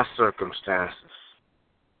and our circumstances.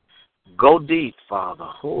 Go deep, Father.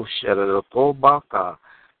 Go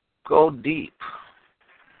deep.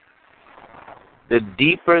 The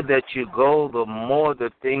deeper that you go, the more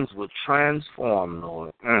the things will transform,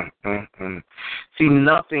 Lord. See,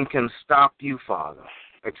 nothing can stop you, Father,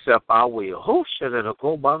 except our will.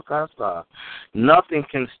 Nothing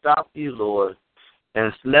can stop you, Lord,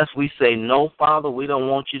 unless we say, no, Father, we don't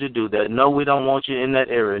want you to do that. No, we don't want you in that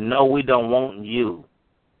area. No, we don't want you.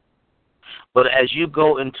 But as you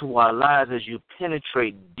go into our lives, as you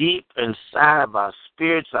penetrate deep inside of our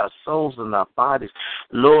spirits, our souls, and our bodies,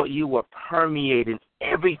 Lord, you are permeating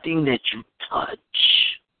everything that you touch.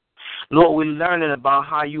 Lord, we're learning about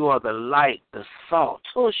how you are the light, the salt,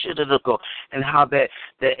 and how that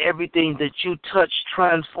everything that you touch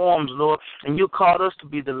transforms, Lord. And you called us to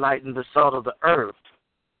be the light and the salt of the earth.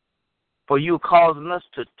 For you causing us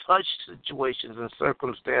to touch situations and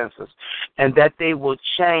circumstances, and that they will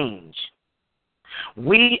change.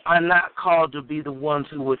 We are not called to be the ones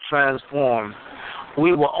who will transform.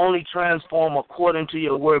 We will only transform according to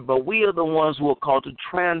your word, but we are the ones who are called to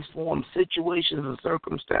transform situations and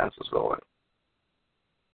circumstances, Lord.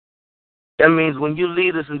 That means when you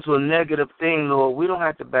lead us into a negative thing, Lord, we don't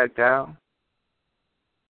have to back down.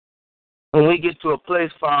 When we get to a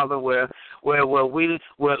place, Father, where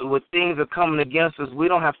things are coming against us, we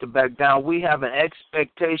don't have to back down. We have an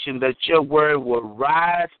expectation that your word will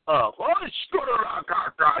rise up.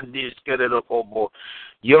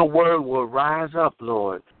 Your word will rise up,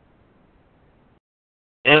 Lord,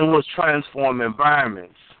 and will transform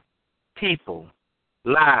environments, people,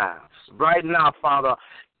 lives. Right now, Father,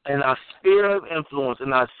 in our sphere of influence,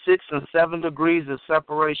 in our 6 and 7 degrees of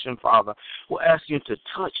separation, Father, we're asking you to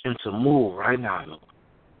touch and to move right now, Lord.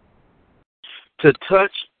 To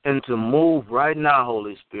touch and to move right now,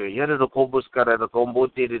 Holy Spirit.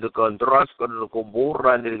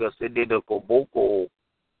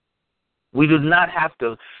 We do not have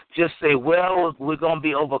to just say, well, we're going to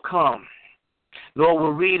be overcome. Lord,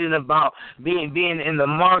 we're reading about being in the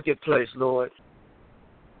marketplace, Lord.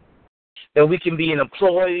 That we can be an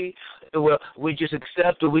employee, we just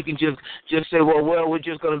accept it. We can just say, well, we're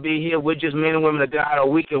just going to be here. We're just men and women of God. Or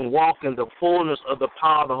we can walk in the fullness of the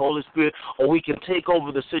power of the Holy Spirit. Or we can take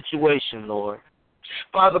over the situation, Lord.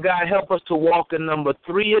 Father God, help us to walk in number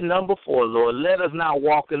 3 and number 4, Lord. Let us not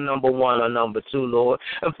walk in number 1 or number 2, Lord.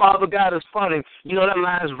 And Father God, it's funny. You know, that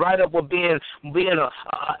lines right up with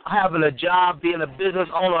having a job, being a business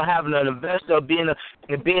owner, having an investor,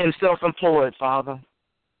 being self-employed, Father.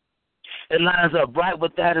 It lines up right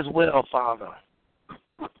with that as well, Father.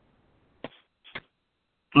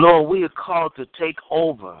 Lord, we are called to take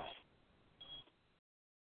over.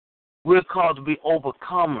 We're called to be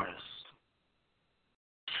overcomers.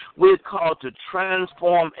 We're called to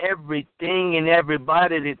transform everything and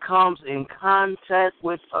everybody that comes in contact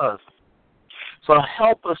with us. So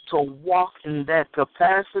help us to walk in that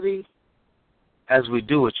capacity as we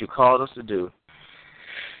do what you called us to do.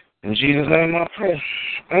 In Jesus' name I pray.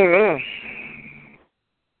 Amen.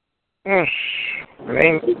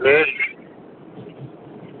 Amen.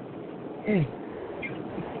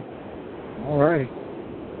 All right.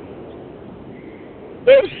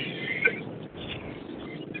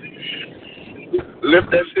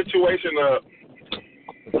 Lift that situation up.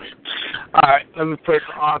 All right, let me pray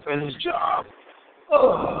for Arthur and his job.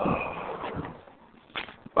 Oh,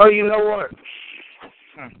 you know what?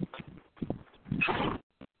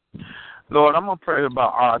 Lord, I'm going to pray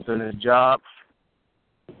about Arthur and his job.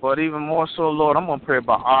 But even more so, Lord, I'm going to pray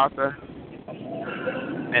about Arthur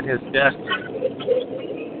and his destiny.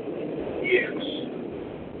 Yes.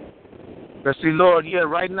 But see, Lord, yeah,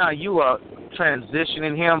 right now you are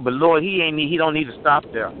transitioning him, but Lord, he don't need to stop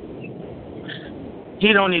there.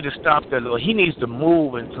 He don't need to stop there, Lord. He needs to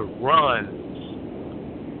move and to run.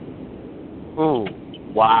 Ooh,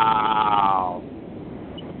 wow.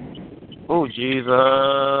 Oh,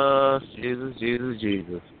 Jesus, Jesus, Jesus,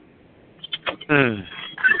 Jesus.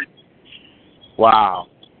 Wow.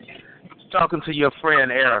 Talking to your friend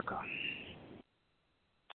Erica,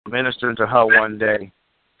 ministering to her one day,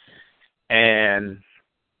 and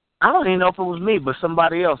I don't even know if it was me, but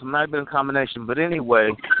somebody else. It might have been a combination, but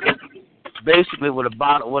anyway, basically what it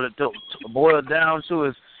boiled down to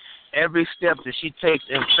is every step that she takes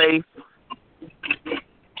in faith,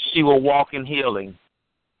 she will walk in healing.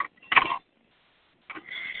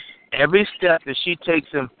 Every step that she takes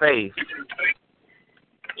in faith,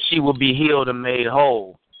 she will be healed and made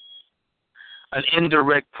whole. An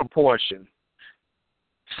indirect proportion.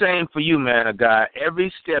 Same for you, man of God. Every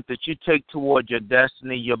step that you take toward your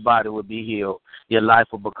destiny, your body will be healed. Your life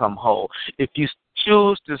will become whole. If you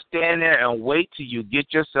choose to stand there and wait till you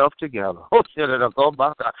get yourself together.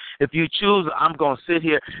 If you choose, I'm going to sit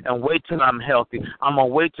here and wait till I'm healthy. I'm going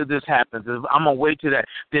to wait till this happens. I'm going to wait till that.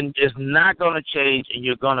 Then it's not going to change and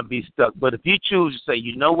you're going to be stuck. But if you choose to say,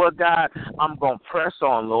 you know what, God, I'm going to press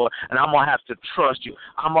on, Lord, and I'm going to have to trust you.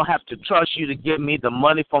 I'm going to have to trust you to give me the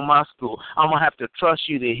money for my school. I'm going to have to trust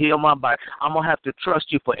you to heal my body. I'm going to have to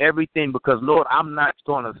trust you for everything because, Lord, I'm not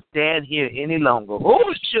going to stand here any longer.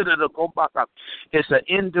 It's an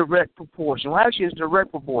indirect proportion. Well, actually, it's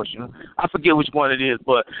direct proportion. I forget which one it is,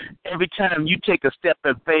 but every time you take a step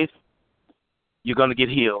in faith, you're going to get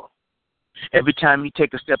healed. Every time you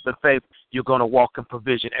take a step in faith, you're going to walk in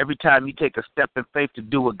provision. Every time you take a step in faith to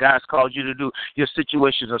do what God's called you to do, your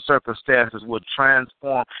situations or circumstances will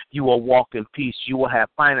transform. You will walk in peace. You will have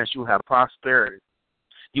finance. You will have prosperity.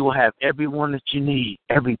 You will have everyone that you need,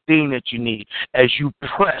 everything that you need as you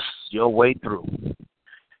press your way through.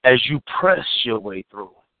 As you press your way through.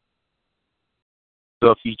 So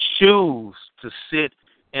if you choose to sit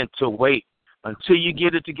and to wait until you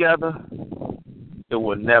get it together, it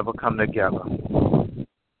will never come together.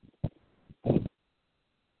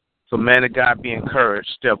 So, man of God, be encouraged.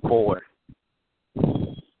 Step forward.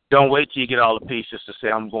 Don't wait till you get all the pieces to say,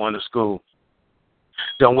 I'm going to school.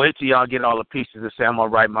 Don't wait till y'all get all the pieces to say, I'm going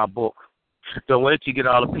to write my book. Don't wait till you get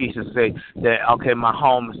all the pieces and say that, okay, my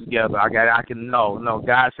home is together. No.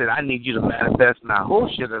 God said, I need you to manifest now. Oh,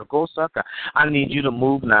 shit, go sucker. I need you to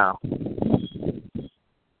move now.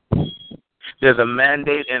 There's a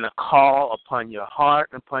mandate and a call upon your heart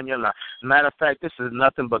and upon your life. Matter of fact, this is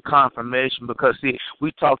nothing but confirmation because, see,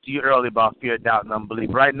 we talked to you earlier about fear, doubt, and unbelief.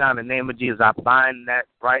 Right now, in the name of Jesus, I bind that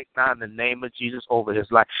right now in the name of Jesus over his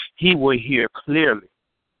life. He will hear clearly.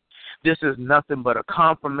 This is nothing but a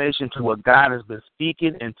confirmation to what God has been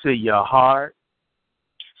speaking into your heart.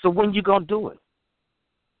 So when you going to do it?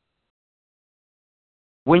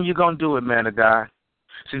 When you going to do it, man of God?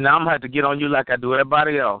 See, now I'm going to have to get on you like I do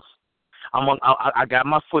everybody else. I got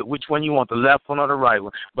my foot. Which one you want, the left one or the right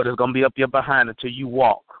one? But it's going to be up your behind until you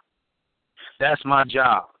walk. That's my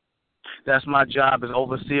job. That's my job as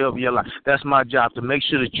overseer of your life. That's my job, to make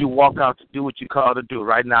sure that you walk out to do what you call to do.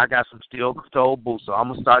 Right now I got some steel-toed boots, so I'm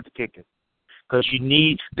going to start the kicking. Because you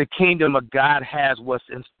need, the kingdom of God has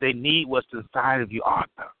they need what's inside of you,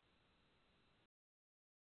 Arthur.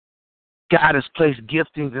 God has placed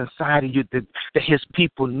giftings inside of you that his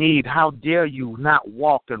people need. How dare you not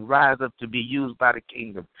walk and rise up to be used by the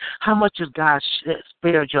kingdom? How much has God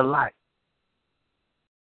spared your life?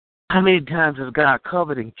 How many times has God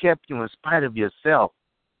covered and kept you in spite of yourself?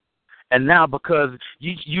 And now because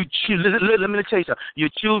you choose, let me tell you something. You're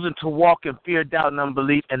choosing to walk in fear, doubt, and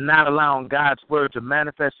unbelief and not allowing God's word to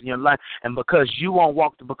manifest in your life. And because you won't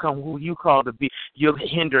walk to become who you call to be, you're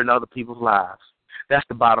hindering other people's lives. That's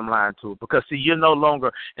the bottom line to it. Because, see, you're no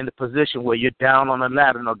longer in the position where you're down on the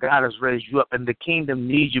ladder. No, God has raised you up, and the kingdom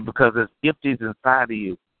needs you because there's giftings inside of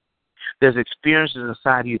you. There's experiences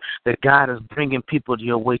inside of you that God is bringing people to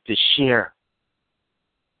your way to share.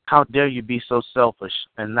 How dare you be so selfish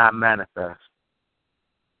and not manifest?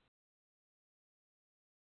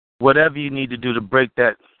 Whatever you need to do to break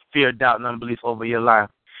that fear, doubt, and unbelief over your life,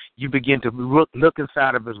 you begin to look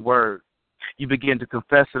inside of his word. You begin to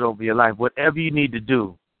confess it over your life. Whatever you need to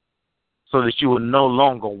do so that you will no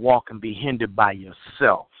longer walk and be hindered by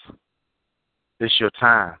yourself. It's your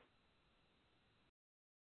time.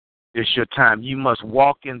 It's your time. You must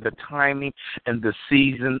walk in the timing and the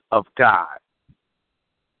season of God.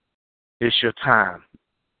 It's your time.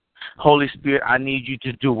 Holy Spirit, I need you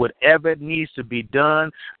to do whatever needs to be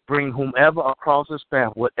done. Bring whomever across his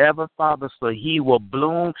path, whatever, Father, so he will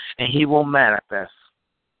bloom and he will manifest.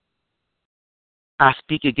 I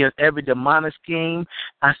speak against every demonic scheme.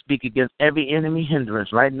 I speak against every enemy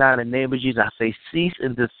hindrance. Right now, in the name of Jesus, I say cease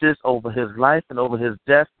and desist over his life and over his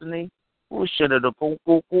destiny. Father,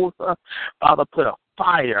 put a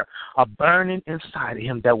fire, a burning inside of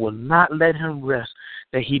him that will not let him rest,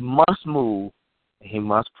 that he must move and he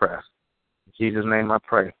must press. In Jesus' name I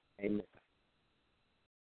pray. Amen.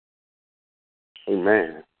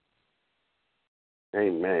 Amen.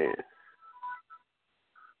 Amen.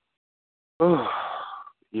 Oh,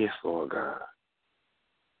 yes, Lord God.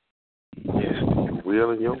 Yes, your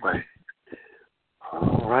will and your way.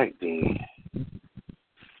 All right, then.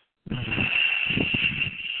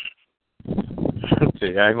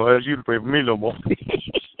 See, I ain't going to ask you to pray for me no more.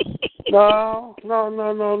 No.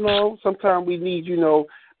 Sometimes we need, the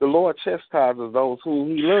Lord chastises those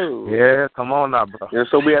whom he loves. Yeah, come on now, bro. And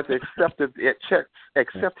so we have to accept his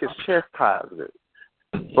chastisement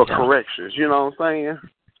for corrections. You know what I'm saying?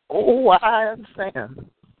 Oh, I understand.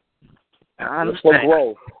 For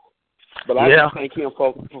growth. But I just thank him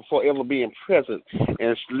for ever being present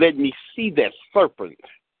and letting me see that serpent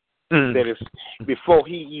that is before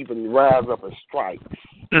he even rise up and strike.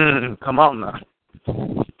 Come on now.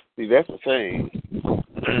 See, that's the thing.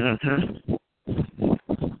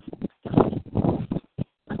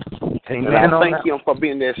 And I thank him for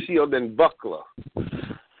being that shield and buckler.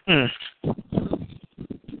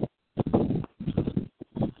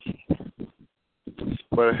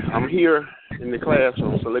 But I'm here in the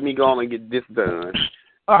classroom, so let me go on and get this done.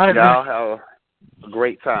 All right, y'all have a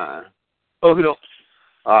great time. Okay.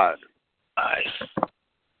 All right.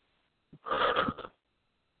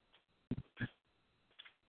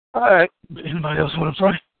 All right. Anybody else want to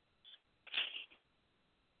pray?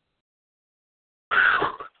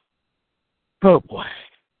 Oh, boy.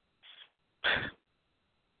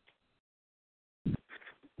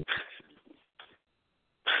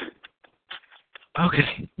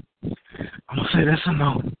 Okay. I'm going to say this and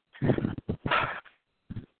no.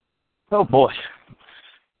 Oh, boy.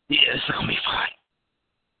 Yeah, it's going to be fine.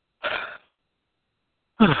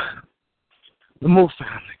 The Move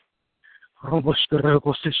family.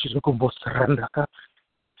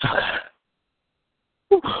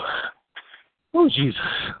 Oh, Jesus.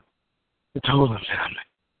 The Tolan family.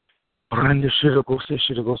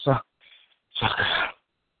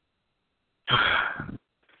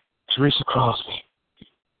 Teresa Crosby.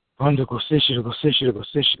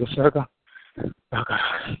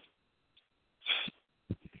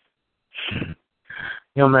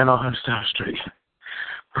 Young man on Hunterstown Street.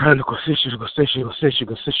 That's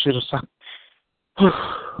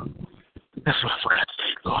what I forgot to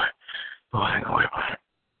take, Lord. Lord, I ain't gonna worry about it.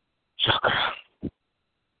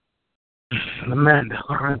 Amanda,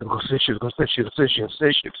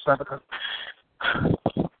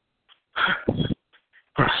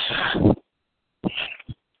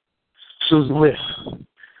 Susan Liff.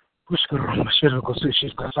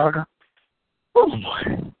 Oh, boy.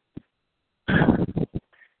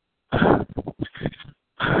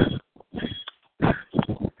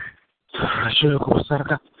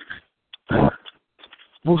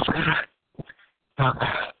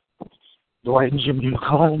 Dwight and Jimmy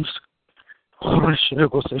McCombs.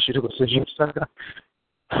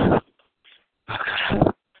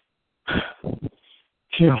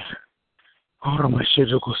 Kim.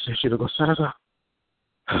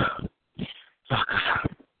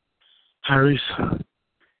 Tyrese.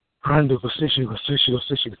 Rando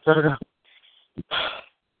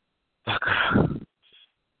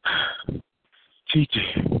TJ.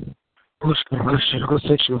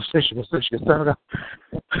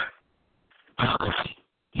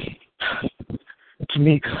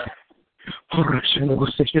 Tamika.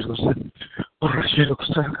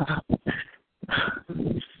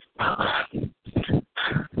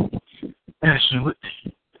 Ashton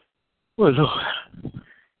Whitney. Oh, Lord.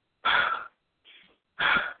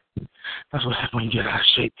 That's what happens when you get out of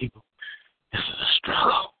shape, people. This is a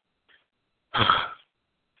struggle.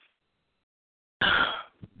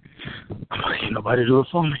 I'm not getting nobody to do it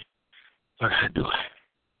for me. So I gotta do it.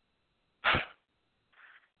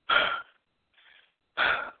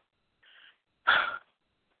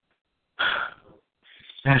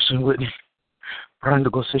 Ashton Whitney. Brenda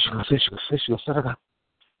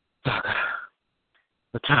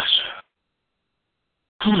Natasha.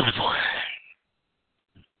 Oh, boy.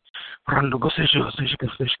 Brenda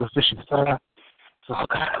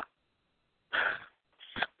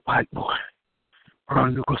White boy.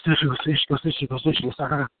 Brenda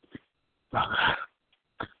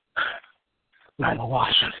Nine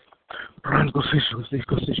Washington. Run go fish,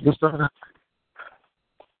 go start.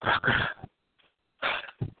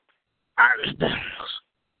 Irish Daniels.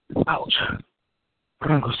 Ouch.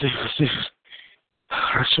 Run go fish.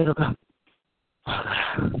 Rashida.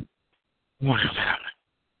 Morning family.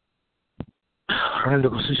 Run go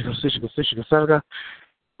fish, go start.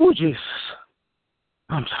 Oh, Jesus.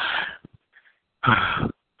 I'm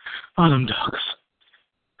tired. All them dogs.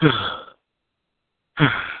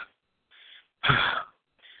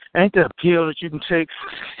 Ain't there a pill that you can take?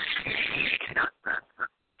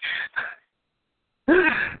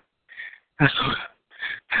 That's what.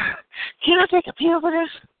 Can I take a pill for this?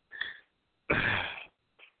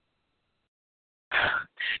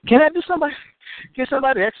 Can I do somebody? Can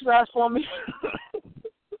somebody exercise for me?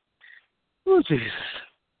 Oh, Jesus.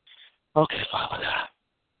 Okay, Father God.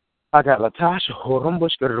 I got Latasha,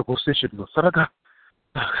 Horumbush, go Saraga.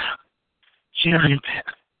 Sharon Pat.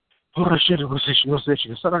 Horashir go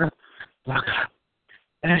Saraga.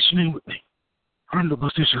 Ashman with me. Rondo go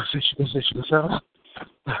Saraga.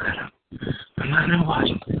 And I know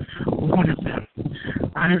Washington. One of them.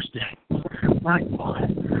 I understand. My boy.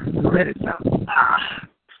 Let it out.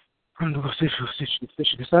 Rondo go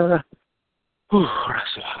Saraga. Ooh,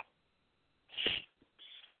 Rasa.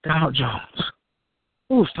 Donald Jones.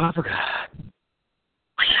 Ooh, Father God.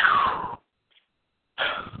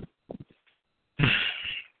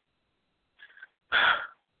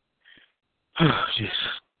 Oh, Jesus.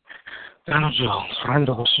 Donald Jones.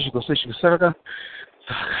 Rando Saraga.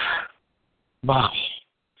 Bobby.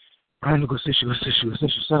 Rando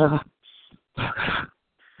Saraga.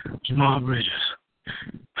 Jamal Bridges.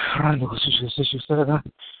 Rando Saraga.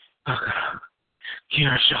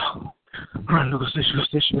 Kiara Shaw. Rando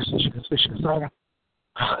Saraga.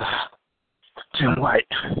 Tim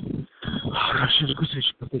White.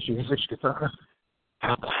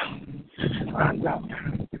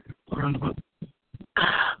 Rando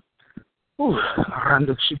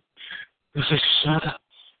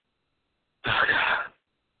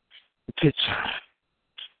Kitchen.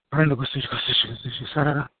 Rando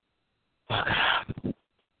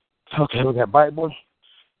Okay, we got Bible.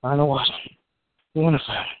 I know what.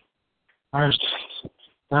 Wonderful. Irish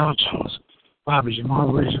Donald Jones. Bobby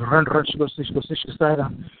Jamal Ridge, Run Rush, go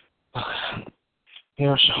Sara.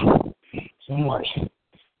 Here, show. Some white.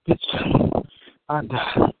 It's I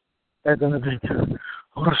died. They're gonna be.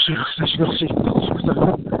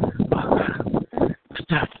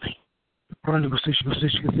 Stop me. Run go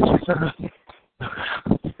Sara.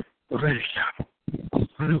 Ready.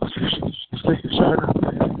 Run go Sara.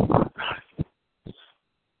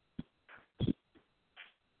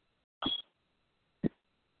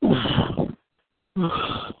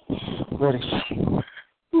 Ready.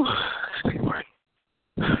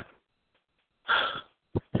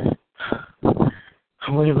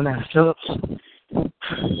 I'm waving at Phillips.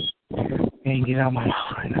 Can't get out of my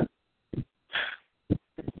mouth right now.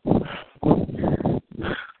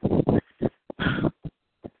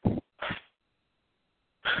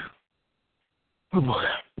 Oh boy.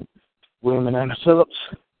 William and Phillips.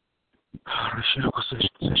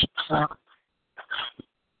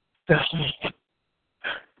 That's me.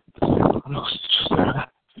 No,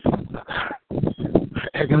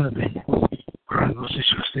 egg in the bin.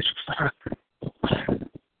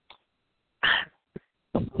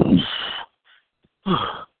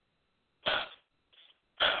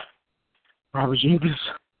 Robert Jenkins.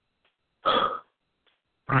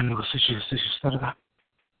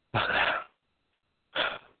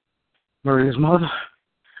 Maria's mother.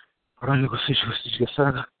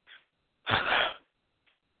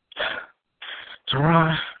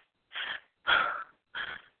 Teron.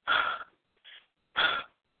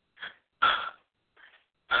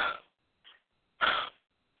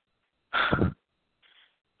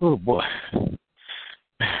 Oh boy.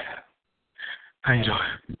 Man. How you doing?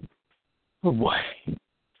 Oh boy.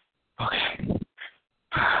 Okay.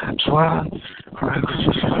 Teron.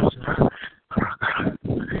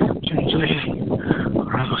 Change lady.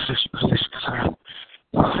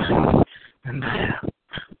 And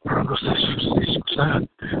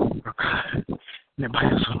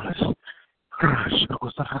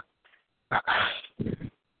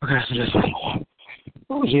okay, so just one more.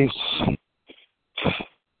 Oh, Jesus.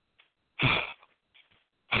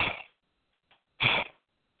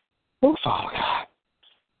 Oh, Father God.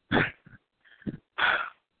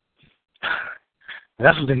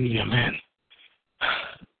 That's what they need, man.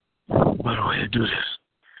 What a way to do this.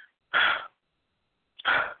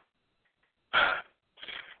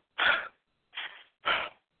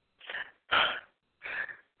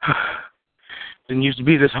 Didn't used to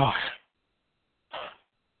be this hard.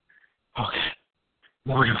 Okay.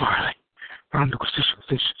 Morgan Farley, Rhonda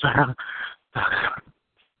Sarah,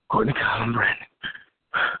 Courtney Collin Brandon,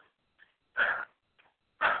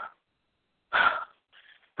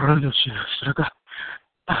 Rhonda Sugar,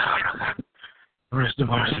 Rest of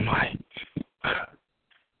Mars and my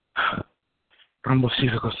Rumble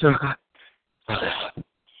Civico Circa,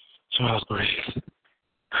 Charles Grace,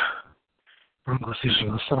 Rumble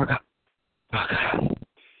Civico Circa,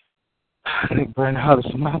 Nick Brandon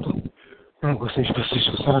Hollis Mato, Rumble Civico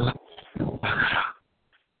Circa,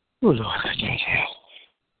 oh Lord, I can't help.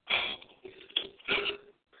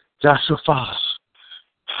 Joshua Falls,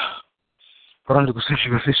 Rumble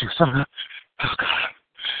Civico Circa,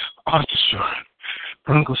 Arthur Shore,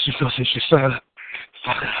 Rumble Civico Circa,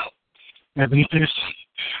 Ebony Pearson,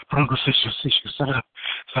 Rumble Civico Circa,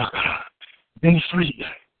 Benny Freed,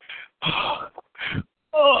 oh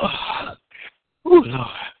Lord.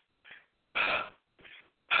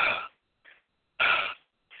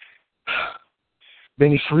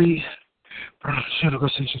 Benny Freed, Sugar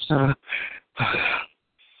Sarah,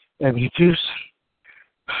 Ebony Pearson,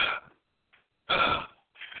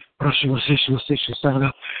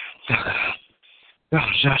 Sarah,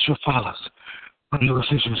 Joshua Follows,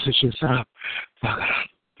 Sarah,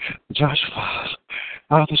 Joshua Follows,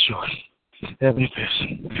 Arthur Short, Ebony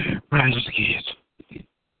Pearson, Brian the Kids,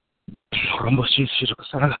 Rumble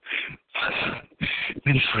Sarah,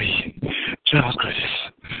 Benny Freed, Charles Curtis,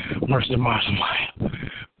 Mercy Mars and Maya.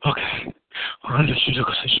 Okay. Rhonda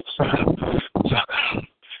Sarah,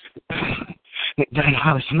 Nick Dan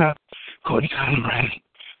Hollis Matt, Courtney Collin Brandon,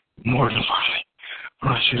 Morgan Farley,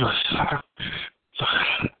 Rhonda Sarah.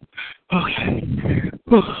 Okay.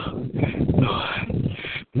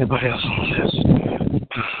 Anybody else on this?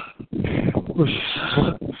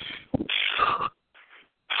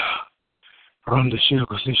 Rhonda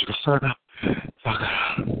Sarah.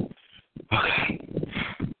 Okay.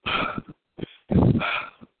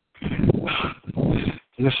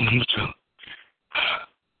 Listen, number 2.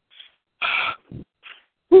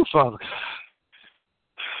 Oh, Father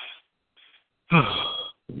God.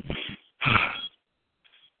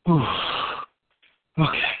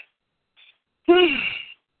 Okay.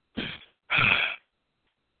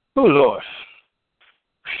 Oh, Lord.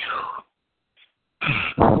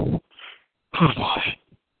 Oh, boy.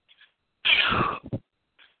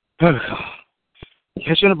 There we go.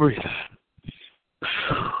 Catching a breather.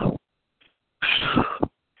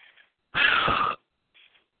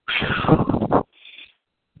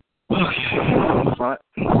 Okay, fine.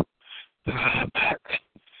 Back.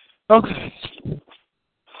 Okay.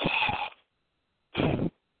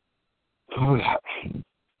 Oh, yeah.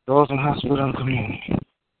 Those in hospital and community.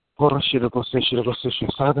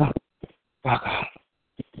 Baka.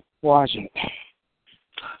 Watching.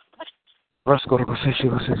 Roscoe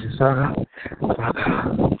Saga. Baka.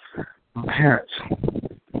 My parents.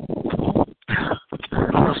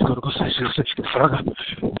 Roscoe Saga.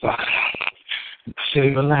 Baka. City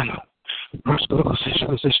of Atlanta. Roscoe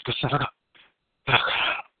Saga. Baka.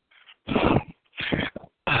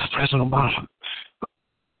 President Obama.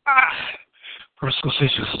 Roscoe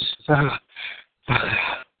Saga. Baka.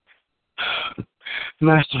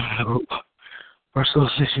 Master in the group. Roscoe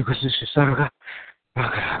Saga.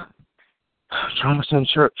 Baka. Trauma Center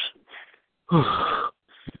Church.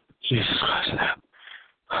 Jesus Christ.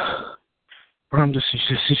 From the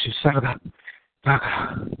Saga. Baka.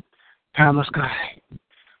 Pamela Sky.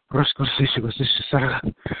 Roscoe Saga.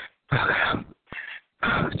 Baka.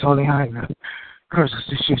 Tony Hyman. Roscoe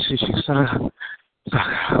Saga.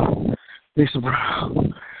 Baka. Lisa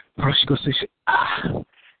Brown. Roscoe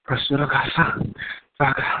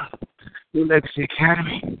Baka. New Legacy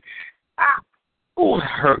Academy. Oh, that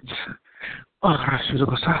hurts. Oh,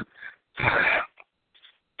 Baka.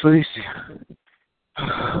 Felicia.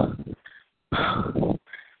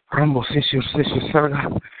 Rumble Saga.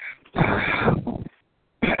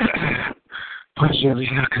 Partially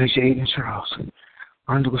not Kanisha Aiden Charles.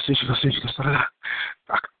 Rumble Saga.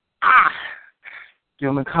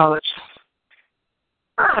 Gilman College.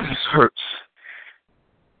 This hurts.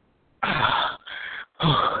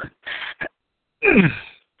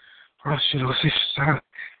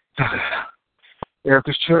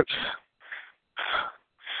 Erica's Church.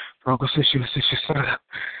 Bronco Saga.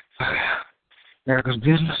 Erica's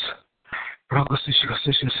Business. Bronco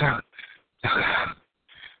Saga.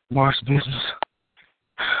 Mars Business.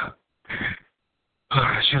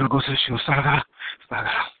 Saga.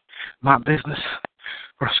 My Business.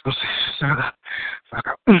 Saga.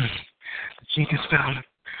 The Jenkins family.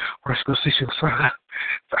 Saga.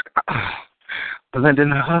 Belinda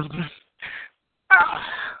and her husband.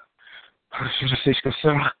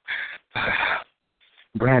 Saga.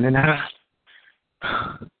 Brandon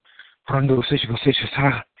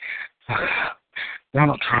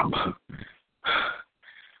Donald Trump.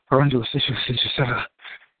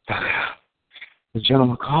 The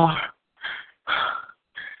gentleman Carr.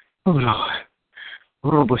 Oh Lord.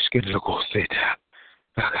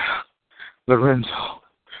 Lorenzo.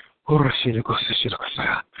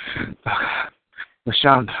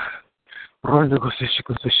 Lashonda.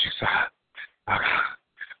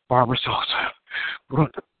 Barbara Salter.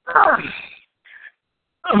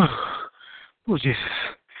 Oh, Jesus.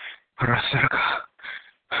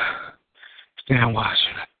 Stan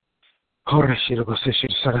Washington.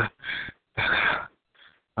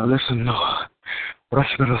 Alyssa Noah.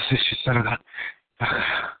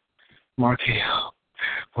 Mark Hill.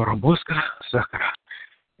 Robuska Sakara.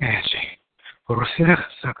 Angie. Rosina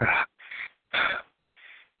Sakara.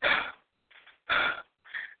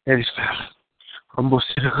 Eddie's family.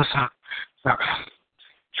 Rombosina Sakara.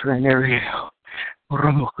 Trainer Hill.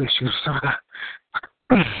 Rombokish Saga.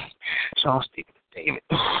 Sean Stephen David.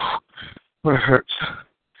 Where it hurts.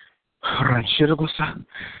 Ranchiragosa.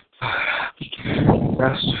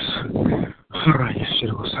 That's just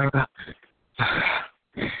Ranchiragosa.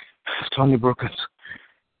 Tony Brookins.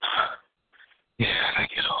 Yeah,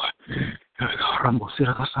 thank you, Lord. Here we go. Rumble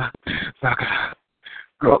Siragosa. Saga.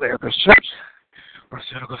 Girl Erica's Church.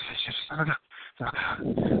 Rosiragosa. Saga. Saga.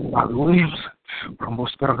 Bobby Williams. Rumble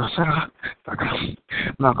Spiragosa. Saga.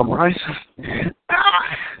 Malcolm Rice.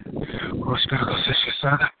 Rosiragosa.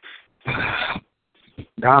 Saga.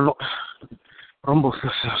 Donald. Rumble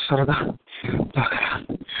Saga. Saga.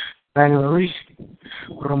 Daniel Reed.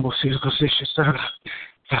 Rumble Siragosa. Saga.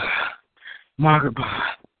 Margaret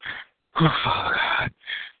Bond. Oh, Father God.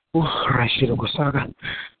 Rashida Saga.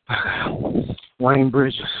 Wayne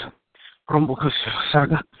Bridges. Rumble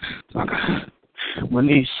Saga.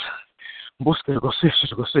 Manice. Busca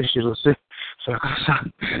Saga.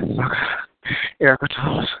 Erica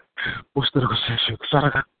Thomas. Busca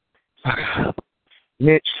Saga.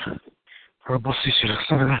 Mitch. Rumble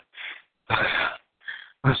Saga.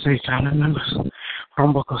 I say family members.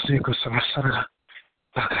 Rumble Saga.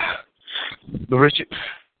 The Richard,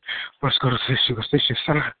 let's go to Station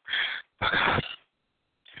Center.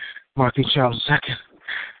 Martin Charles II.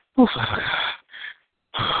 Oh, Father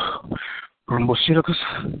God. Rumble Shirkus.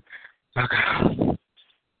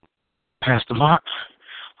 Pastor Mark.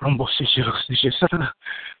 Rumble Station Center.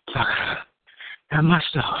 And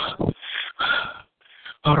myself.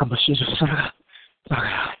 Rumble Station Center.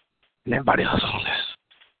 And everybody else on this.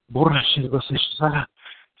 Bora Shirkus Station Center.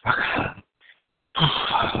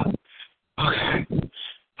 Okay,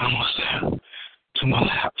 almost there. 2 more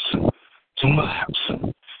laps.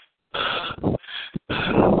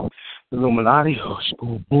 The Illuminati,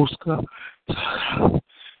 Busca,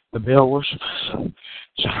 the Bell Worshippers,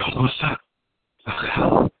 Sharagosa,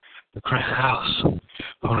 the Crack House,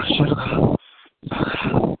 Orashirka,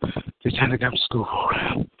 the Tanagam School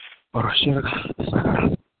Program, Orashirka.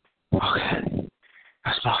 Okay,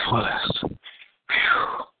 that's my full list.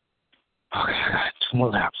 Okay, I got 2 more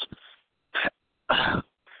laps.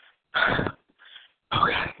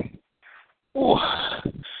 Okay. Ooh.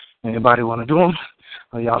 Anybody want to do them?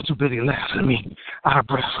 Or y'all too busy laughing at me? Out of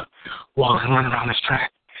breath. Walking and running around this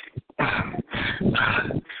track. Trying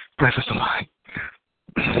to pray for somebody.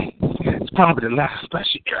 It's probably the last,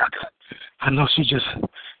 especially Erica. I know she just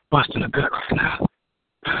busting a gut right now.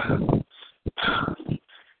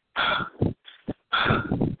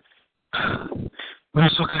 But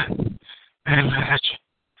it's okay. I ain't mad at you.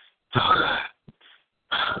 It's all good.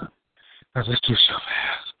 Cause it's too so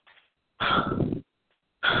fast.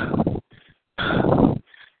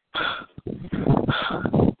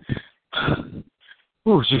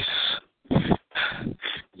 Oh, Jesus.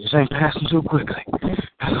 This ain't passing too quickly.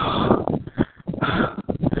 That's all.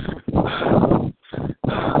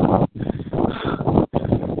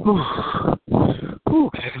 Ooh,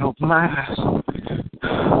 I can open my eyes.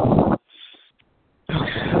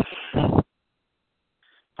 Okay.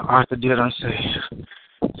 Arthur did unsaved.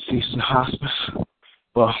 Cease in hospice.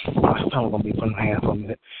 Well, I'm going to be putting my hand on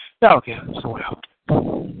it. Yeah, okay, so well.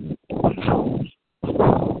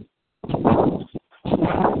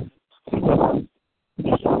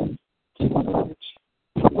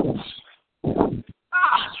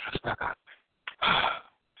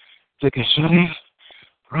 Take a shot in.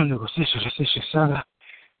 Run the Saga.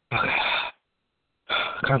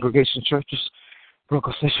 Congregation churches.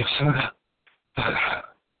 Brokosisha Saga.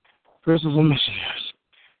 Prisons and missionaries.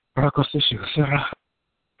 Brokosisha Saga.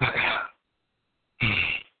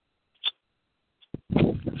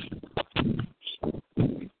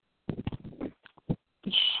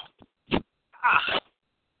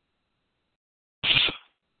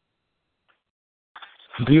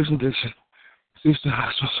 abuse and addiction, Houston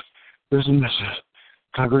hospitals, prison missions,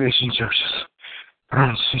 congregation churches,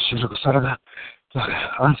 parents, sisters,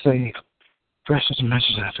 unsaved, precious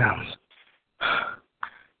mentions in families.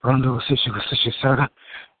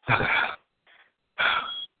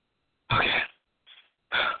 Okay.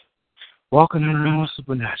 Walking in the realm of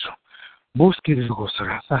supernatural. Most kids go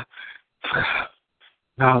sarasa.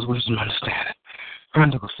 Knowledge, wisdom, understanding.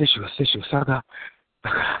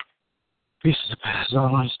 Peace is the past,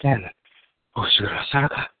 all understanding.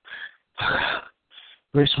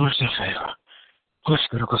 Grace, mercy, and favor.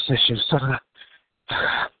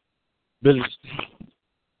 Billy.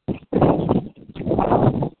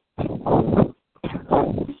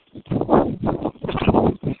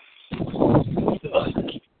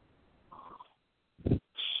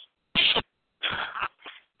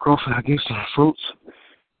 Growth and I give some fruits.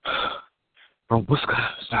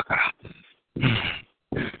 Robusta Sakara.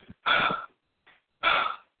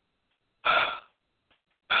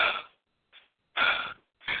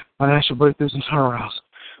 Financial breakthroughs and turnarounds.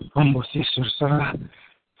 Humble sister Sakara.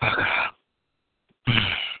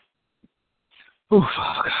 Oh,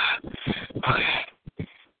 Father God. Okay.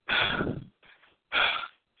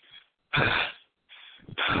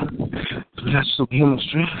 Supernatural human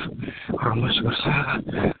strength. Or much of a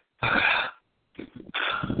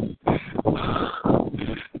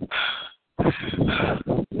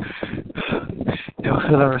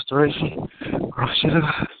healing restoration.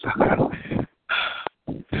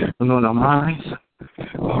 Renewing our minds.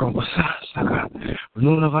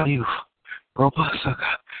 Renewing of our youth.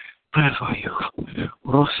 Praying for you.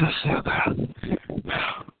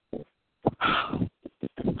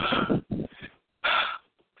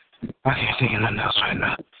 I can't think of nothing else right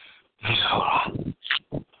now. Just hold on.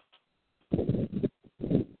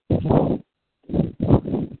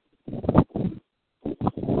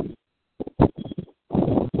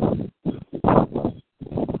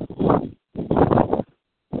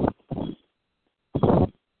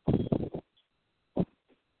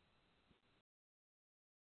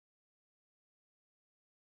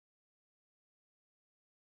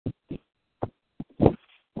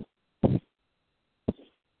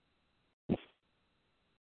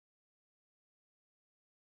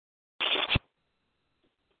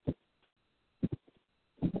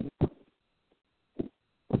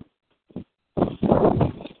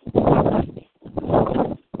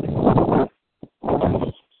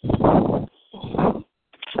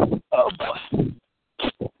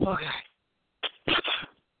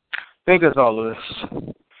 I think that's all of this.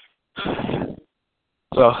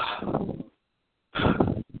 So,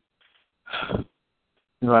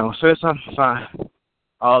 you know, I want to say something? Fine.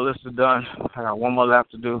 All this is done. I got one more lap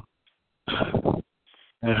to do. And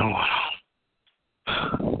I'm going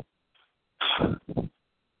home.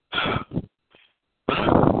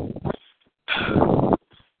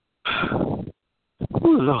 Oh,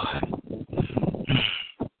 Lord.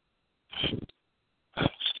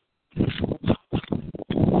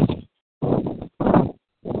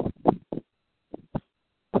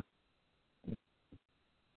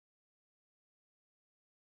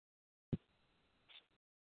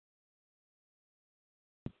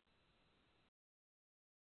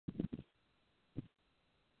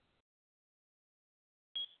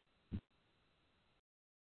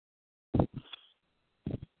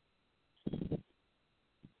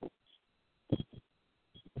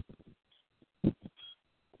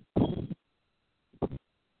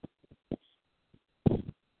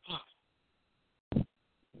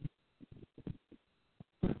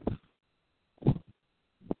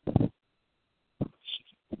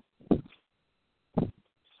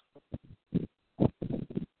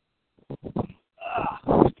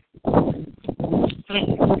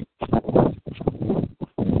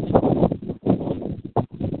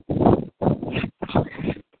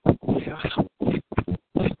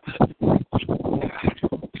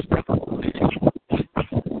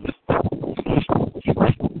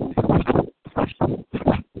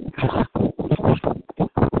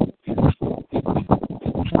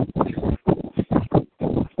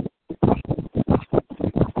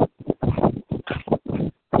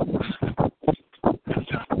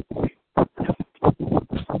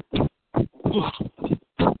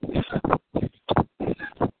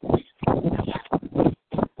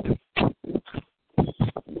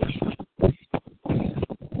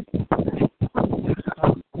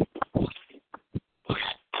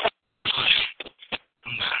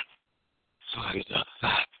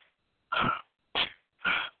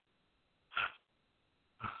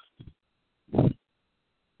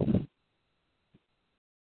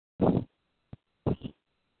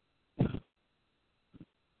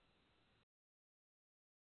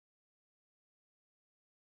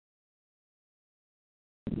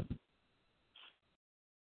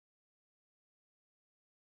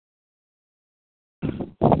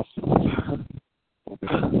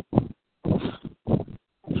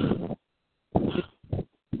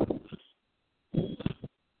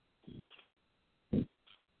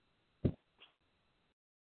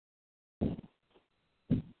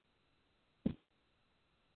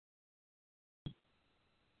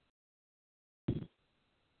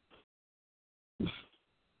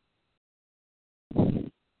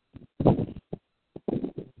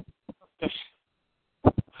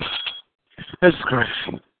 It's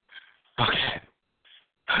crazy. Okay.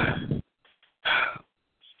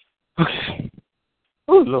 Okay.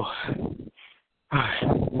 Oh, Lord. All right.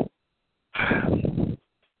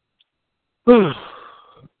 Ooh.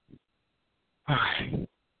 All right.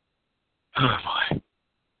 Oh, boy.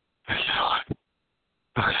 Thank you, Lord.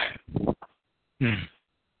 Okay.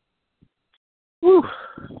 Woo.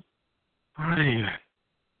 All right.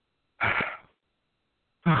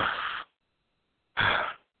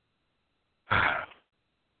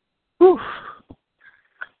 Whew.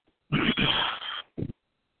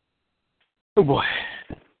 Oh boy.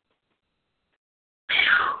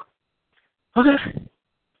 Okay.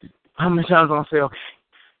 How many times am I say okay?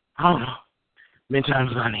 I don't know. Many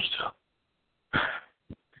times I need to.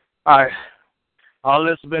 Alright. All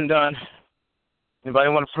this has been done. Anybody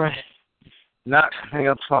want to pray? Not hang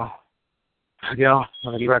up the phone. Get on.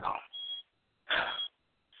 I'm gonna get back home.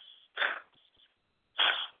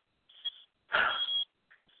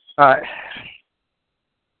 Alright.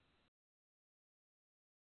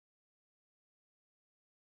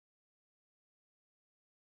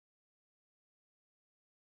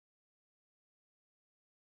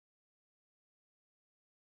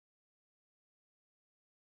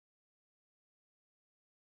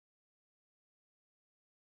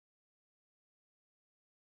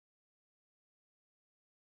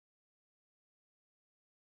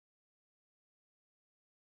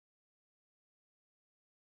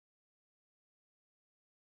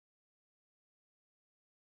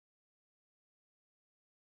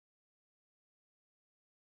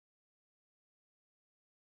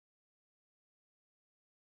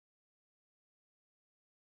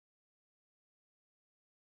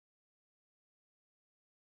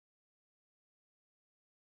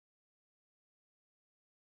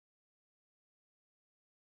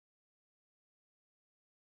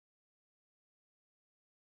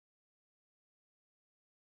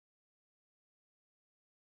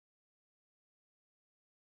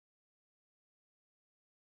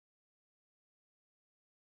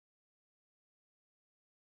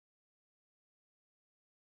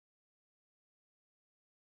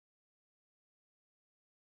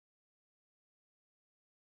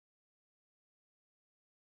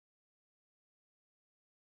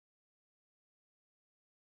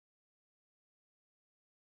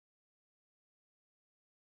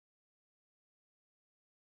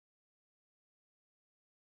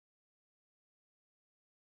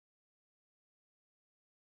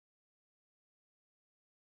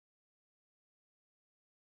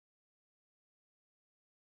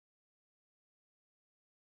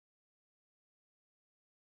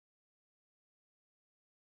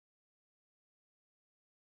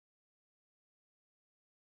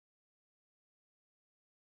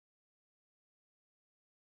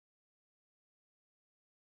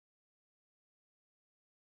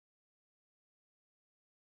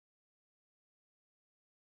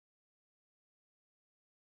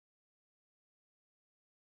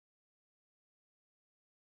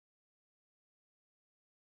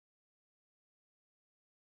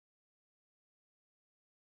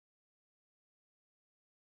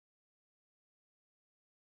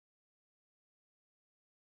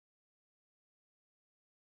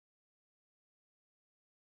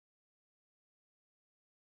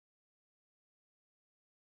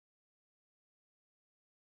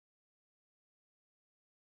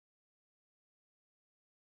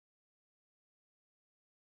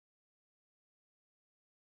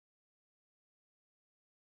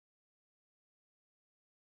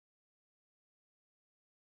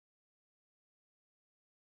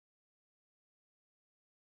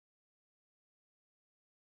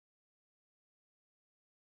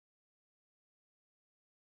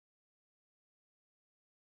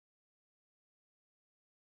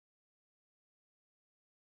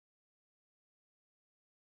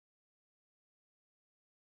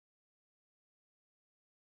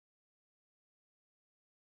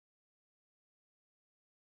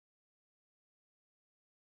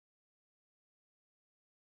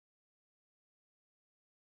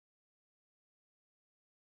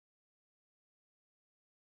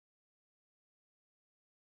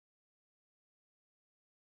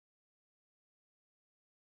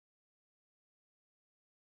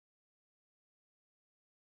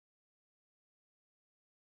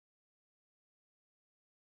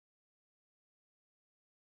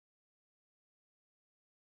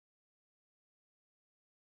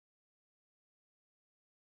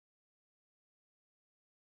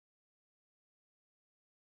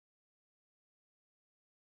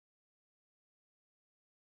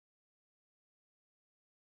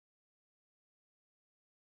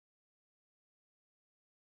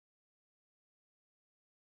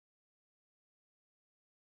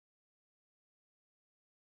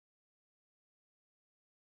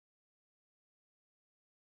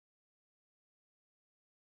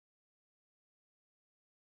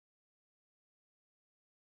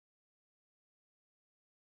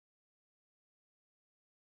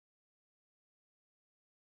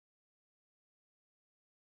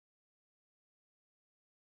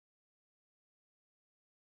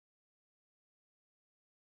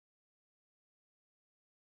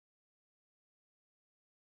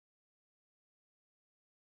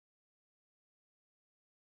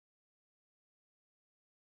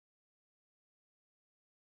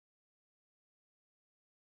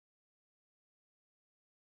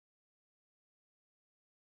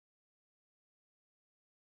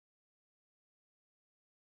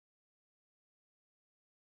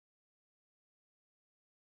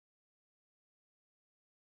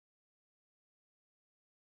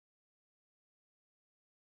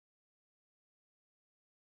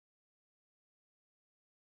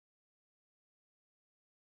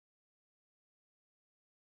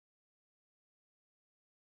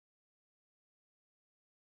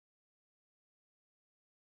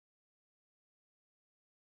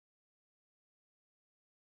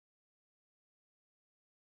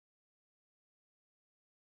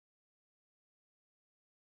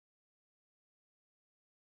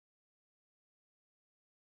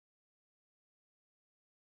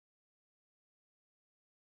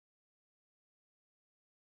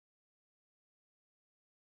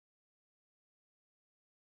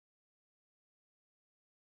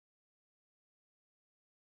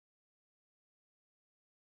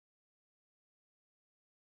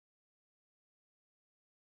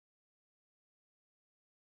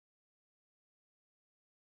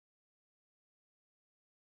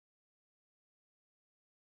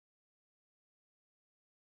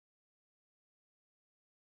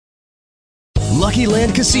 Lucky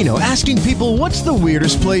Land Casino, asking people, what's the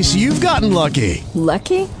weirdest place you've gotten lucky?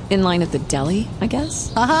 Lucky? In line at the deli, I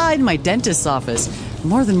guess? Aha, in my dentist's office.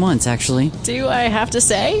 More than once, actually. Do I have to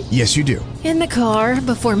say? Yes, you do. In the car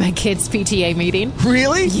before my kids' PTA meeting.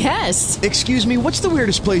 Really? Yes. Excuse me, what's the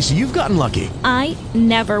weirdest place you've gotten lucky? I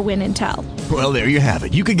never win and tell. Well, there you have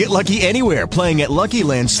it. You can get lucky anywhere, playing at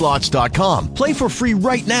LuckyLandSlots.com. Play for free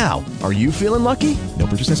right now. Are you feeling lucky? No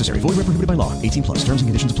purchase necessary. Void where prohibited by law. 18+. Terms and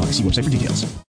conditions apply. See website for details.